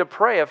we need to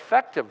pray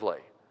effectively.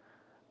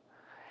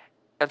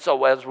 And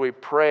so as we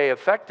pray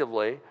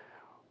effectively,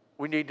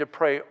 we need to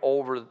pray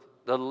over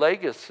the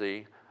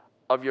legacy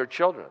of your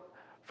children.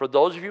 For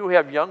those of you who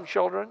have young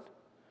children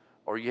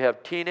or you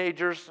have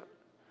teenagers,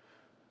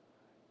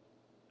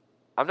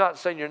 I'm not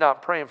saying you're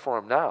not praying for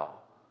them now,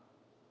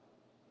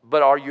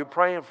 but are you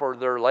praying for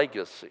their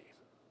legacy?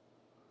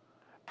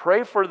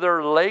 Pray for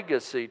their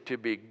legacy to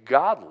be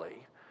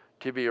godly,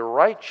 to be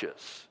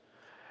righteous.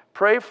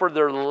 Pray for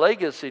their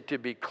legacy to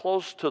be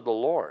close to the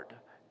Lord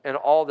in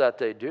all that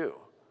they do.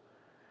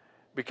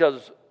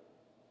 Because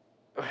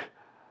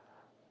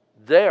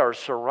they are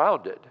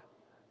surrounded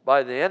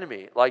by the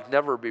enemy like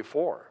never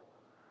before.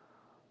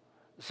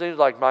 It seems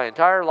like my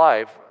entire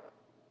life,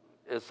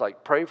 it's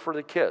like pray for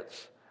the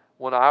kids.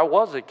 When I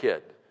was a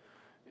kid,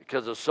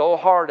 because it's so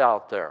hard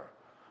out there.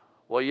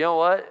 Well, you know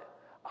what?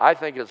 I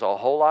think it's a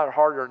whole lot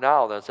harder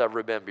now than it's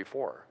ever been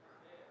before.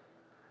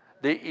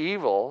 The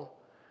evil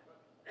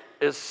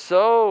is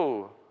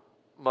so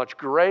much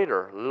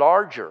greater,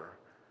 larger,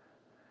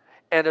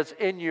 and it's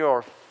in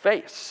your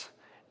face.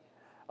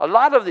 A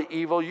lot of the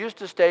evil used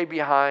to stay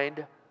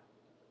behind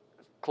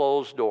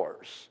closed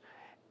doors.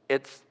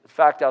 In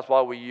fact, that's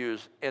why we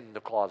use in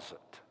the closet.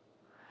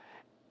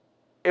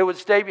 It would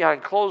stay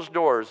behind closed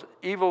doors.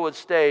 Evil would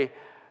stay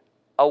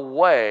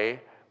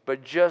away,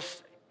 but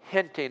just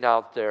hinting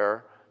out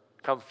there,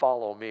 come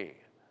follow me.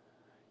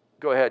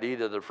 Go ahead,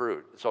 eat of the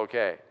fruit. It's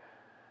okay.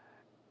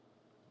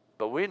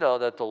 But we know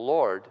that the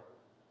Lord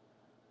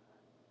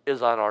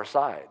is on our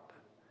side.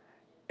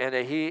 And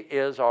that He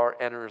is our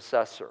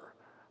intercessor.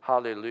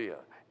 Hallelujah.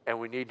 And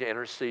we need to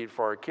intercede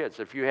for our kids.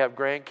 If you have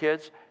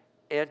grandkids,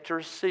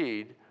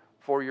 intercede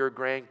for your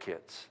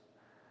grandkids.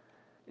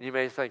 You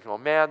may think, well,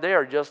 man, they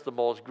are just the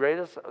most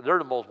greatest, they're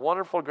the most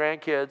wonderful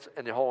grandkids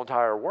in the whole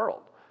entire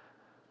world.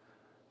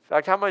 In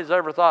fact, how many has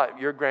ever thought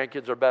your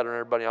grandkids are better than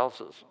everybody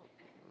else's?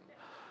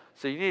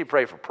 See, you need to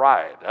pray for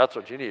pride. That's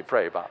what you need to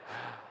pray about.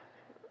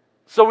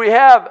 So we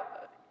have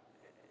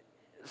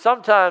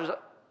sometimes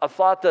a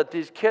thought that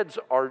these kids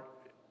are,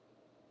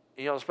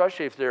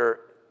 especially if they're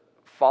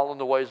following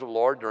the ways of the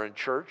Lord, they're in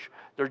church,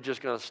 they're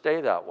just going to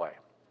stay that way.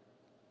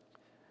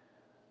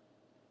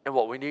 And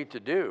what we need to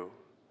do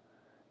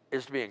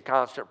is to be in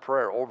constant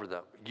prayer over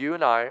them. You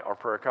and I are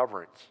prayer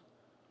coverings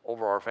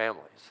over our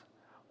families.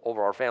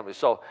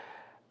 So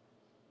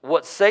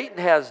what Satan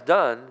has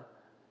done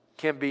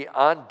can be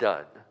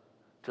undone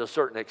to a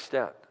certain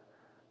extent.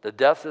 The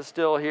death is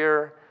still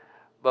here,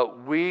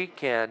 but we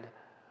can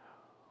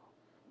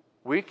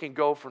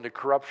go from the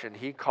corruption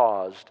he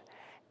caused,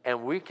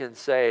 and we can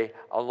say,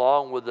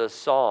 along with this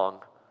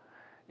song,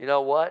 you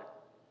know what?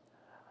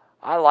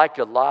 I like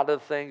a lot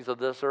of things of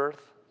this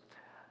earth.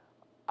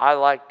 I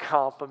like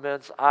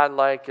compliments. I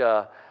like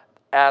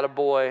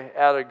attaboy,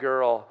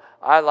 attagirl.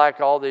 I like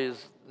all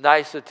these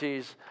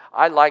niceties.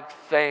 I like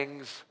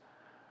things.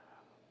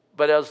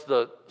 But as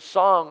the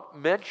song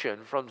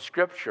mentioned from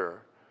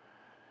Scripture,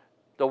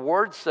 the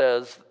Word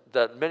says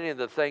that many of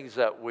the things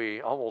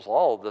almost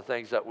all of the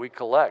things that we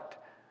collect,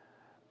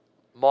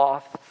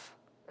 moths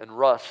and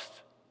rust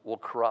will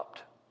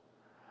corrupt.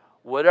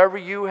 Whatever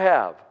you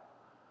have,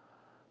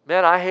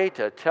 man, I hate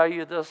to tell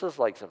you this is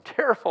like some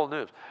terrible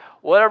news.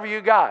 Whatever you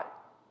got,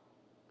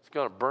 it's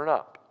going to burn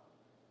up.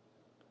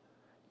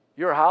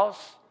 Your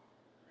house,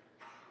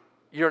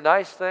 your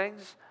nice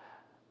things,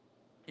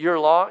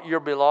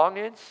 your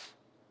belongings,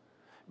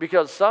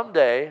 because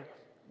someday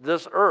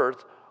this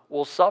earth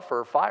will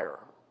suffer fire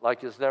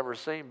like it's never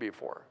seen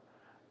before.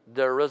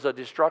 There is a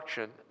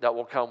destruction that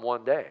will come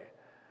one day.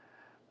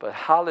 But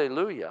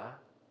hallelujah,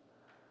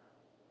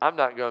 I'm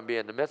not going to be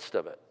in the midst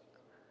of it.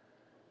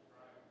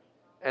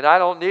 And I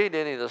don't need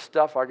any of the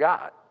stuff I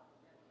got.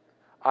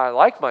 I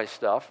like my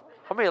stuff.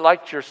 How many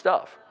liked your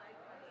stuff?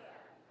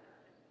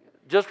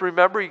 Just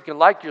remember, you can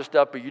like your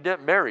stuff, but you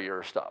didn't marry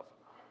your stuff.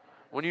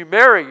 When you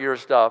marry your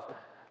stuff,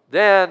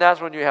 then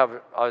that's when you have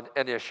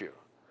an issue.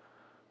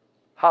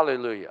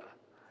 Hallelujah.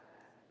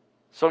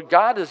 So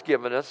God has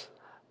given us,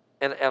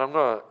 and I'm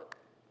going to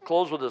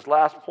close with this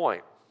last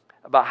point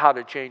about how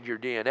to change your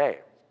DNA.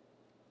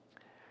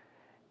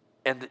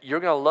 And you're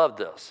going to love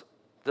this.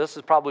 This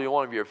is probably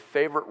one of your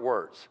favorite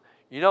words.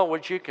 You know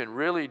what you can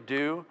really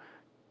do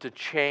to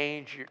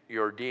change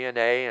your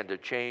DNA and to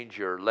change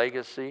your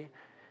legacy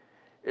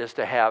is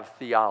to have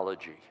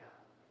theology.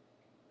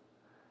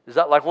 Is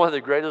that like one of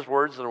the greatest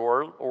words in the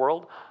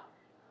world?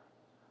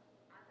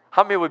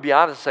 How many would be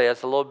honest and say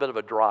it's a little bit of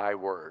a dry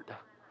word?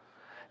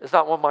 It's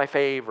not one of my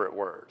favorite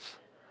words.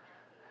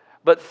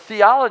 But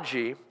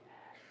theology,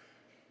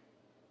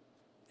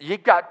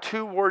 you've got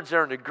two words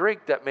there in the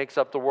Greek that makes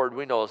up the word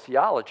we know as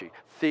theology.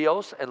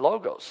 Theos and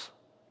logos.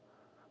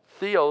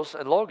 Theos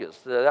and logos.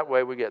 That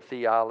way we get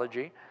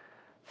theology.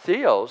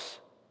 Theos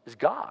is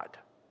God.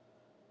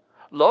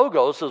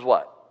 Logos is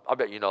what? I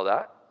bet you know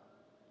that.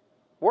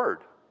 Word.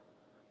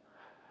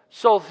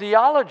 So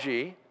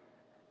theology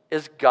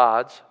is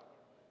God's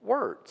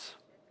words.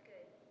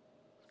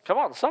 Come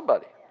on,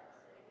 somebody.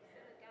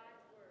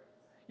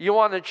 You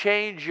want to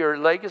change your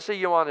legacy?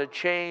 You want to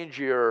change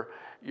your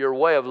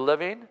way of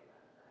living?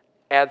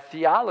 Add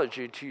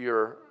theology to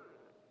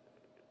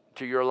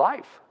your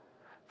life.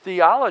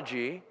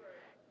 Theology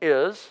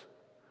is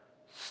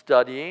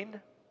studying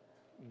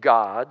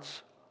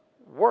God's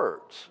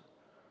words.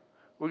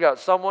 We got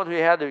someone who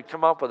had to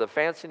come up with a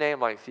fancy name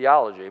like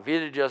theology. If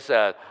he'd have just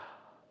said,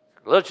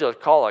 let's just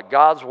call it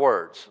God's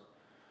words.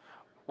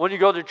 When you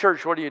go to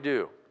church, what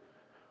do?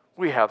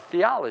 We have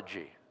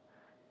theology.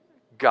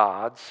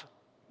 God's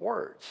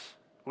words.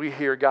 We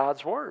hear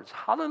God's words.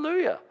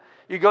 Hallelujah.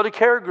 You go to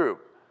care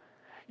group.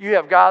 You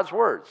have God's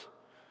words.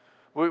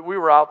 We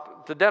were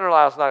out to dinner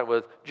last night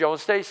with Joe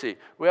and Stacy.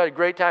 We had a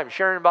great time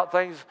sharing about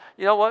things.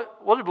 You know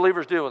what? What do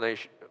believers do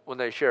when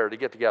they share to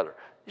get together?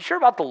 You share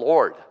about the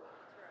Lord.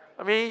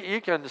 I mean,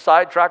 you can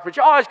sidetrack, but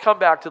you always come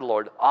back to the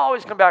Lord.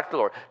 Always come back to the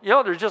Lord. You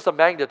know, there's just a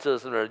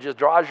magnetism there. It just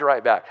draws you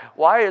right back.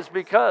 Why? It's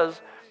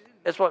because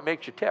it's what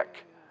makes you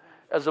tick.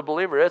 As a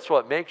believer, it's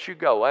what makes you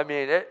go. I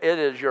mean, it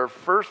is your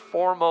first,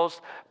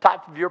 foremost,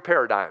 top of your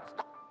paradigm.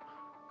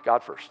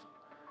 God first.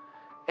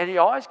 And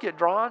you always get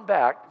drawn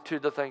back to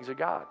the things of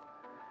God.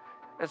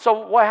 And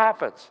so what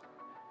happens?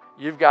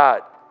 You've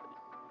got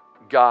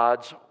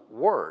God's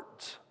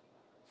words,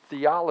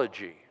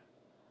 theology,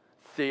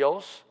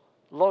 theos,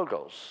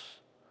 logos.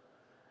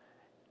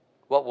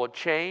 What will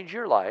change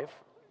your life,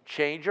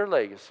 change your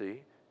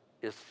legacy,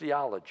 is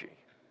theology.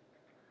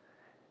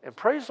 And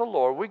praise the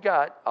Lord, we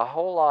got a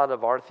whole lot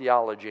of our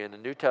theology in the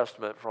New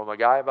Testament from a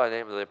guy by the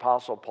name of the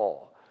Apostle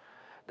Paul.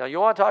 Now, you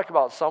want to talk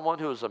about someone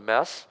who is a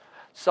mess,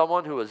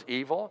 someone who is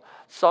evil,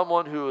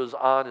 someone who is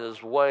on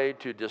his way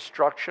to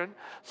destruction,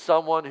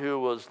 someone who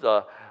was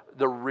the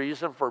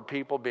reason for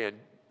people being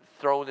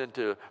thrown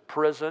into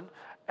prison,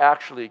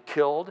 actually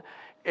killed.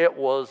 It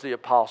was the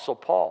Apostle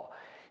Paul.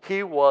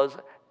 He was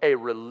a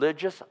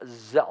religious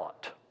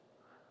zealot.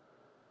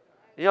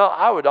 You know,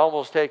 I would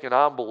almost take an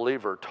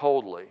unbeliever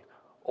totally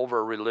over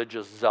a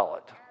religious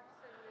zealot.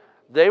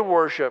 They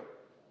worship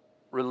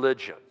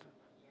religion.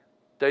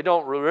 They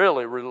don't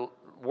really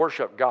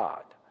worship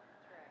God.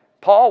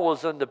 Paul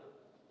was and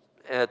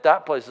at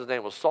that place his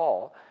name was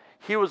Saul.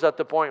 He was at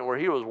the point where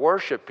he was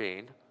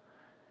worshiping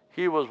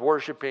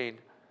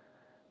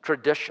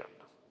tradition.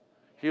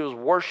 He was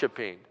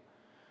worshiping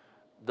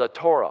the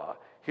Torah.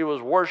 He was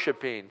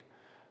worshiping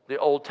the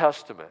Old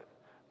Testament.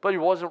 But he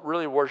wasn't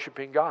really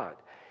worshiping God.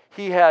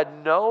 He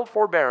had no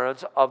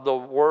forbearance of the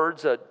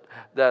words that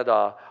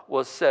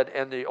was said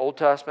in the Old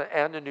Testament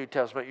and the New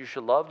Testament. You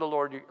should love the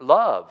Lord.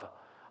 Love.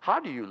 How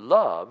do you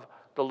love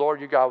the Lord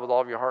your God with all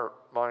of your heart,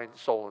 mind,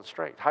 soul, and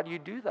strength? How do you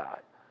do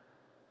that?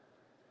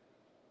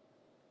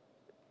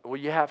 Well,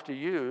 you have to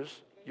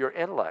use your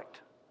intellect.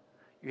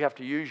 You have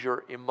to use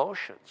your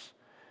emotions.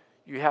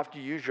 You have to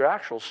use your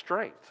actual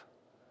strength.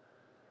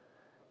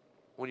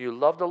 When you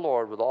love the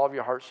Lord with all of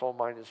your heart, soul,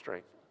 mind, and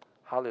strength,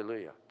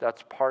 hallelujah.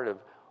 That's part of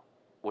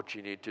what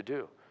you need to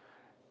do.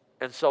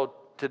 And so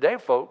today,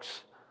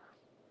 folks,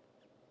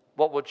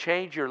 what will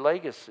change your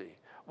legacy?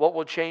 What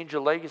will change the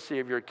legacy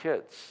of your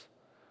kids,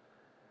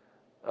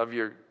 of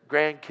your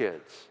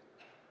grandkids,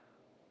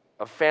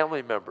 of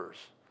family members,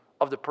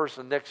 of the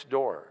person next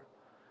door?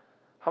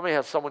 How many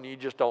have someone you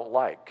just don't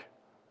like?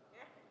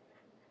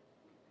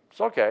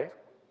 It's okay.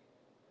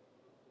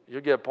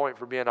 You'll get a point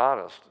for being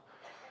honest.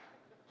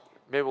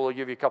 Maybe we'll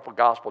give you a couple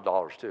gospel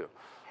dollars too.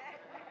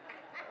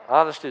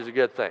 Honesty is a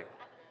good thing.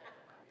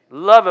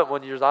 Love it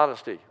when there's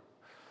honesty.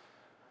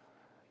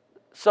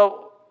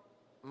 So,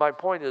 my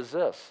point is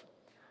this.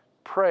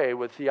 Pray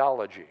with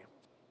theology.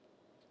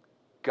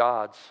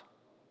 God's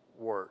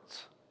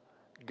words.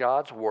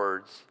 God's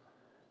words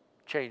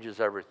changes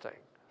everything.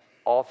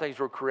 All things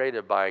were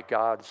created by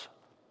God's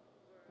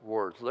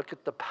words. Look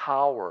at the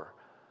power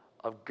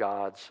of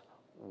God's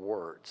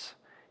words.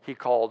 He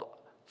called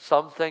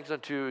some things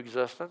into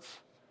existence,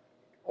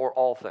 or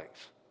all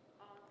things.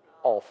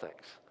 All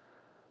things.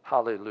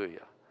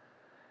 Hallelujah.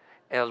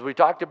 And as we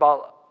talked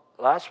about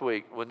last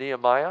week with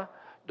Nehemiah,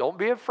 don't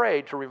be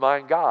afraid to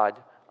remind God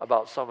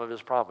about some of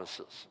his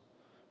promises.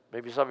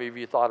 Maybe some of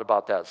you thought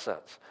about that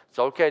since. It's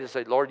okay to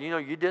say, Lord,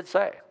 you did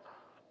say.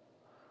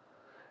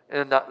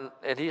 And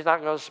he's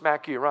not going to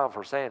smack you around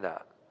for saying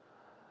that.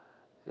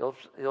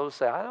 He'll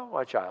say, I know,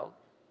 my child.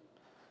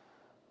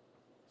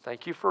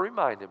 Thank you for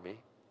reminding me.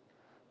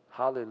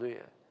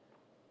 Hallelujah.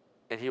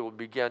 And he will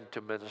begin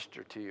to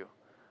minister to you.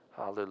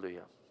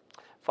 Hallelujah.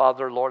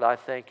 Father, Lord, I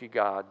thank you,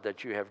 God,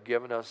 that you have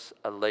given us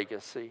a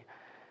legacy.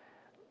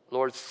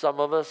 Lord, some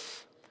of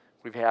us,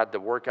 we've had to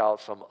work out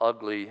some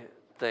ugly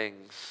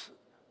things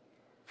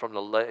from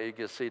the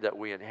legacy that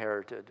we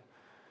inherited.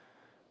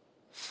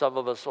 Some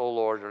of us, oh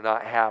Lord, are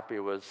not happy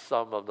with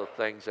some of the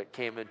things that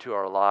came into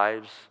our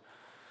lives,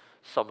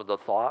 some of the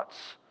thoughts,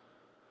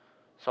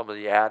 some of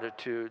the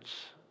attitudes,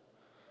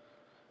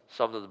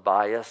 some of the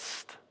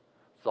biased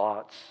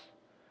thoughts.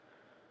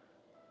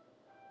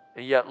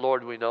 And yet,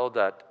 Lord, we know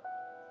that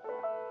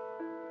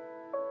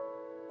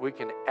we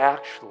can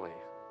actually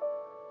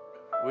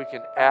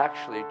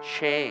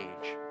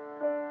change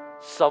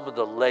some of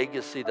the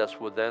legacy that's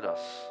within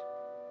us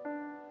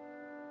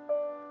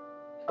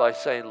by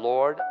saying,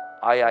 Lord,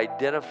 I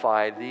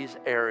identify these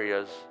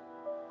areas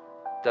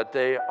that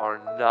they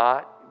are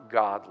not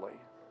godly.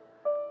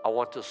 I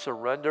want to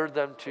surrender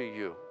them to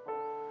you.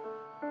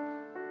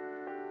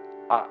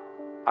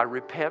 I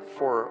repent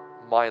for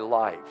my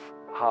life,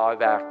 how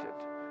I've acted.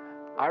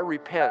 I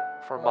repent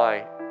for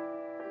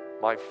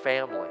my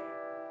family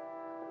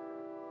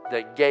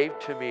that gave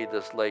to me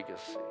this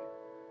legacy.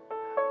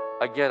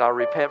 Again, I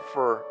repent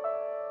for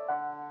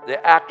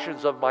the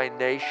actions of my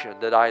nation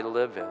that I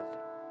live in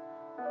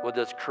with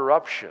its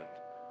corruption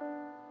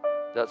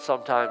that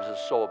sometimes is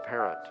so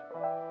apparent.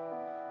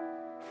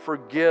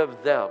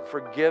 Forgive them.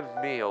 Forgive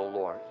me, O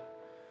Lord.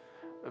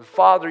 And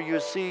Father, you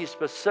see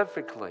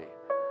specifically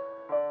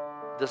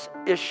this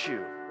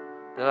issue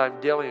that I'm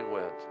dealing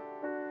with.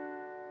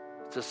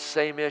 It's the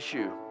same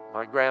issue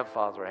my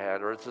grandfather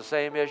had, or it's the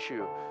same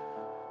issue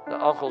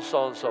that Uncle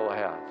so-and-so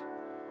had.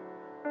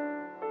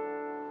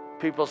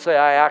 People say,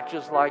 I act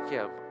just like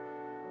him.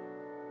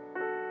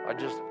 I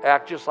just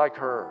act just like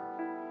her.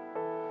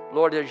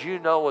 Lord, as you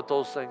know what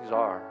those things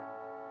are,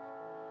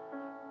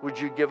 would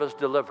you give us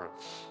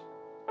deliverance?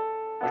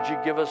 Would you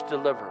give us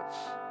deliverance?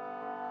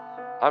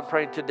 I'm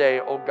praying today,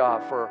 oh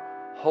God, for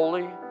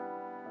holy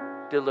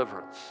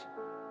deliverance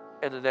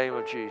in the name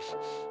of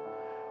Jesus.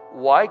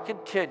 Why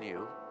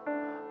continue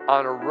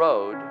on a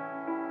road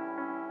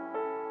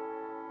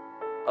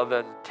of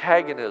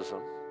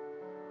antagonism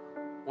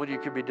when you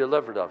can be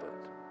delivered of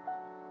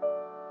it?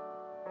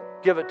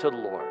 Give it to the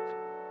Lord.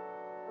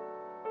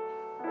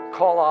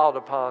 Call out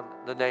upon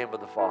the name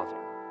of the Father.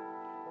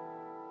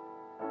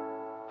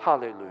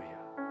 Hallelujah.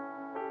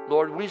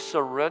 Lord, we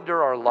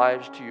surrender our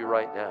lives to you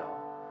right now.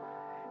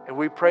 And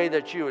we pray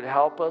that you would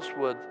help us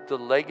with the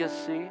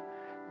legacy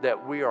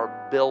that we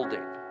are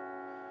building.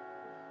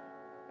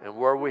 And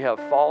where we have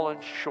fallen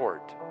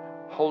short,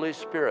 Holy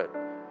Spirit,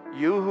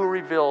 you who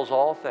reveals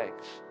all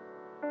things,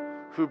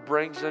 who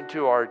brings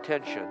into our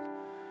attention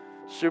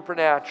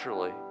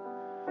supernaturally,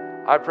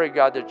 I pray,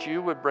 God, that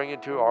you would bring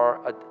it to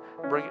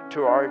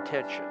our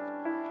attention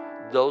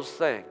those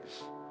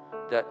things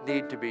that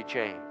need to be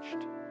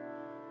changed.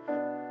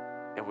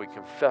 And we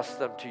confess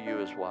them to you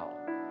as well.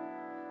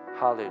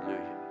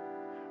 Hallelujah.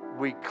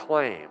 We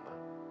claim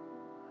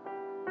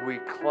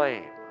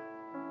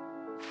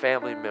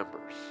family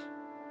members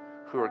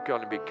who are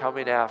going to be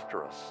coming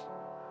after us,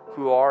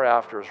 who are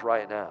after us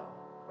right now.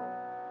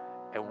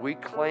 And we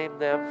claim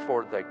them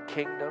for the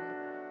kingdom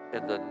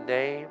in the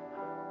name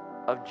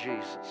of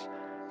Jesus.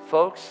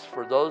 Folks,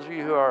 for those of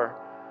you who are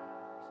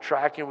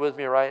tracking with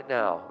me right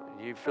now,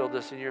 you feel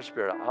this in your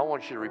spirit, I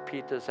want you to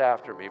repeat this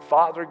after me.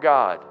 Father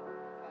God,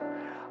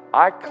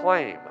 I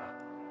claim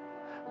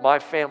my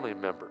family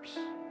members.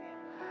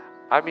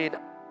 I'm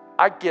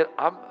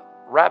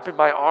wrapping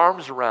my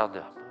arms around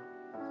them.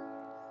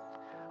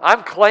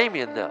 I'm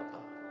claiming them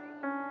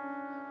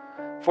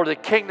for the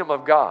kingdom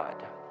of God.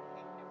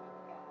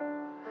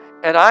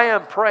 And I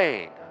am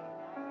praying,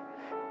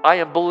 I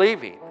am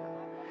believing,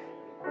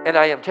 and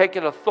I am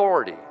taking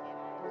authority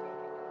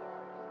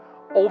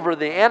over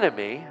the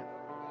enemy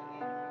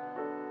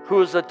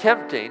who is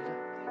attempting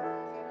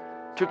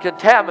to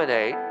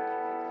contaminate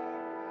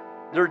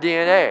their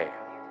DNA.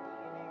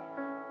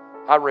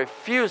 I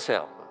refuse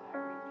him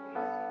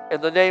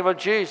in the name of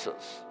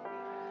Jesus.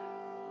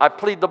 I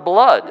plead the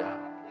blood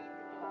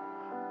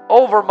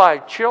over my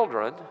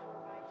children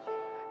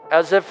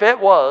as if it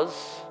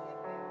was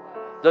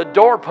the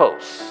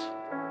doorposts.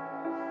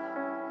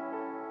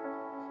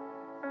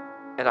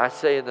 And I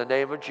say in the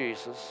name of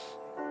Jesus,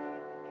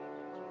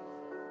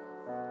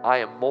 I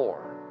am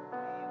more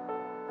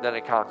than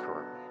a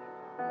conqueror.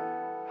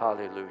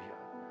 Hallelujah.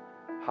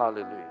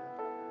 Hallelujah.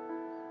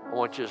 I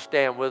want you to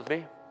stand with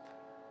me.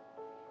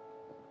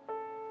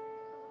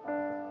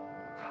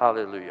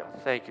 Hallelujah.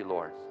 Thank you,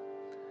 Lord.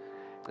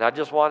 And I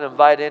just want to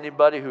invite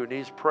anybody who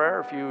needs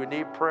prayer. If you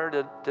need prayer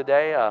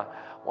today, I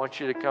want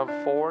you to come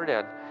forward.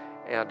 And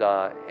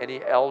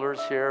any elders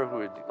here who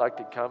would like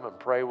to come and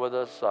pray with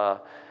us,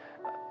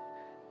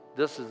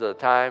 this is the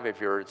time,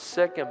 if you're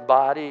sick in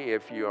body,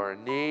 if you are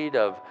in need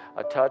of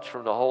a touch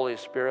from the Holy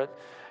Spirit,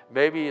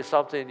 maybe it's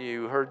something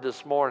you heard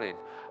this morning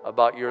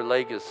about your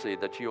legacy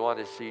that you want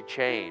to see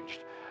changed,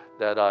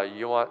 that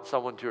you want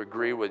someone to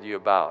agree with you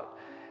about.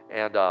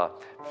 And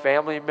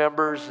family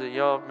members,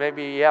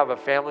 maybe you have a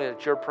family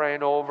that you're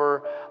praying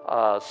over,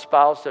 a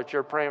spouse that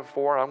you're praying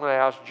for. I'm going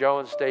to ask Joe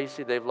and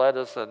Stacy. They've led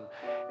us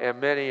in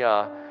many,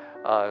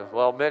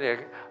 many,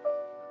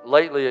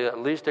 lately at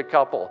least a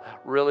couple,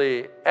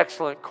 really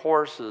excellent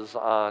courses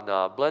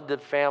on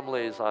blended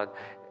families,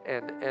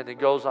 and it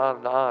goes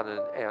on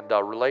and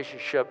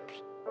relationships,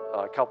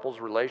 couples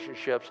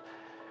relationships.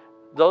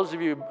 Those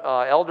of you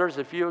elders,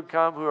 if you would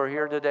come who are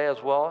here today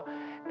as well,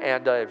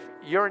 and if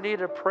you're in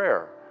need of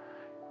prayer,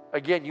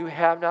 again, you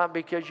have not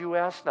because you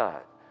ask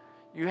not.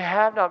 You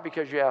have not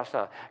because you ask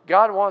not.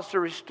 God wants to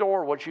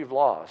restore what you've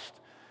lost.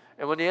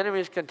 And when the enemy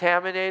has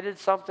contaminated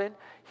something,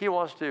 he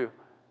wants to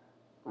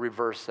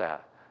reverse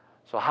that.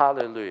 So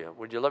hallelujah.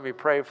 Would you let me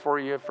pray for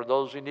you? For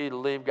those who need to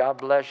leave, God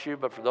bless you.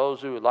 But for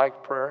those who would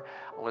like prayer,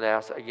 I'm going to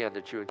ask again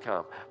that you would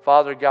come.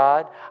 Father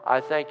God,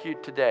 I thank you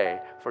today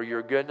for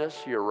your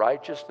goodness, your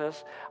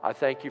righteousness. I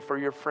thank you for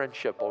your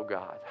friendship, oh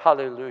God.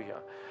 Hallelujah.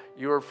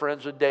 You were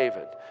friends with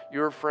David. You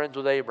were friends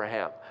with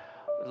Abraham.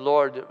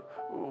 Lord,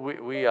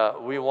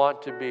 we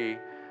want to be,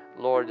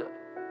 Lord,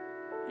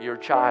 your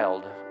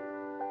child.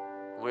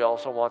 We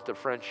also want the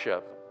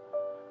friendship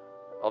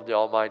of the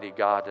Almighty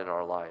God in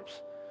our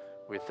lives.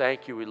 We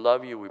thank you, we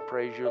love you, we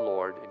praise you,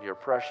 Lord, in your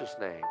precious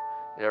name.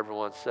 And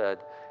everyone said,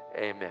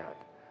 amen.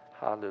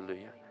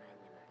 Hallelujah.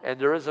 And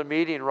there is a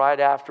meeting right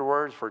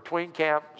afterwards for tween camp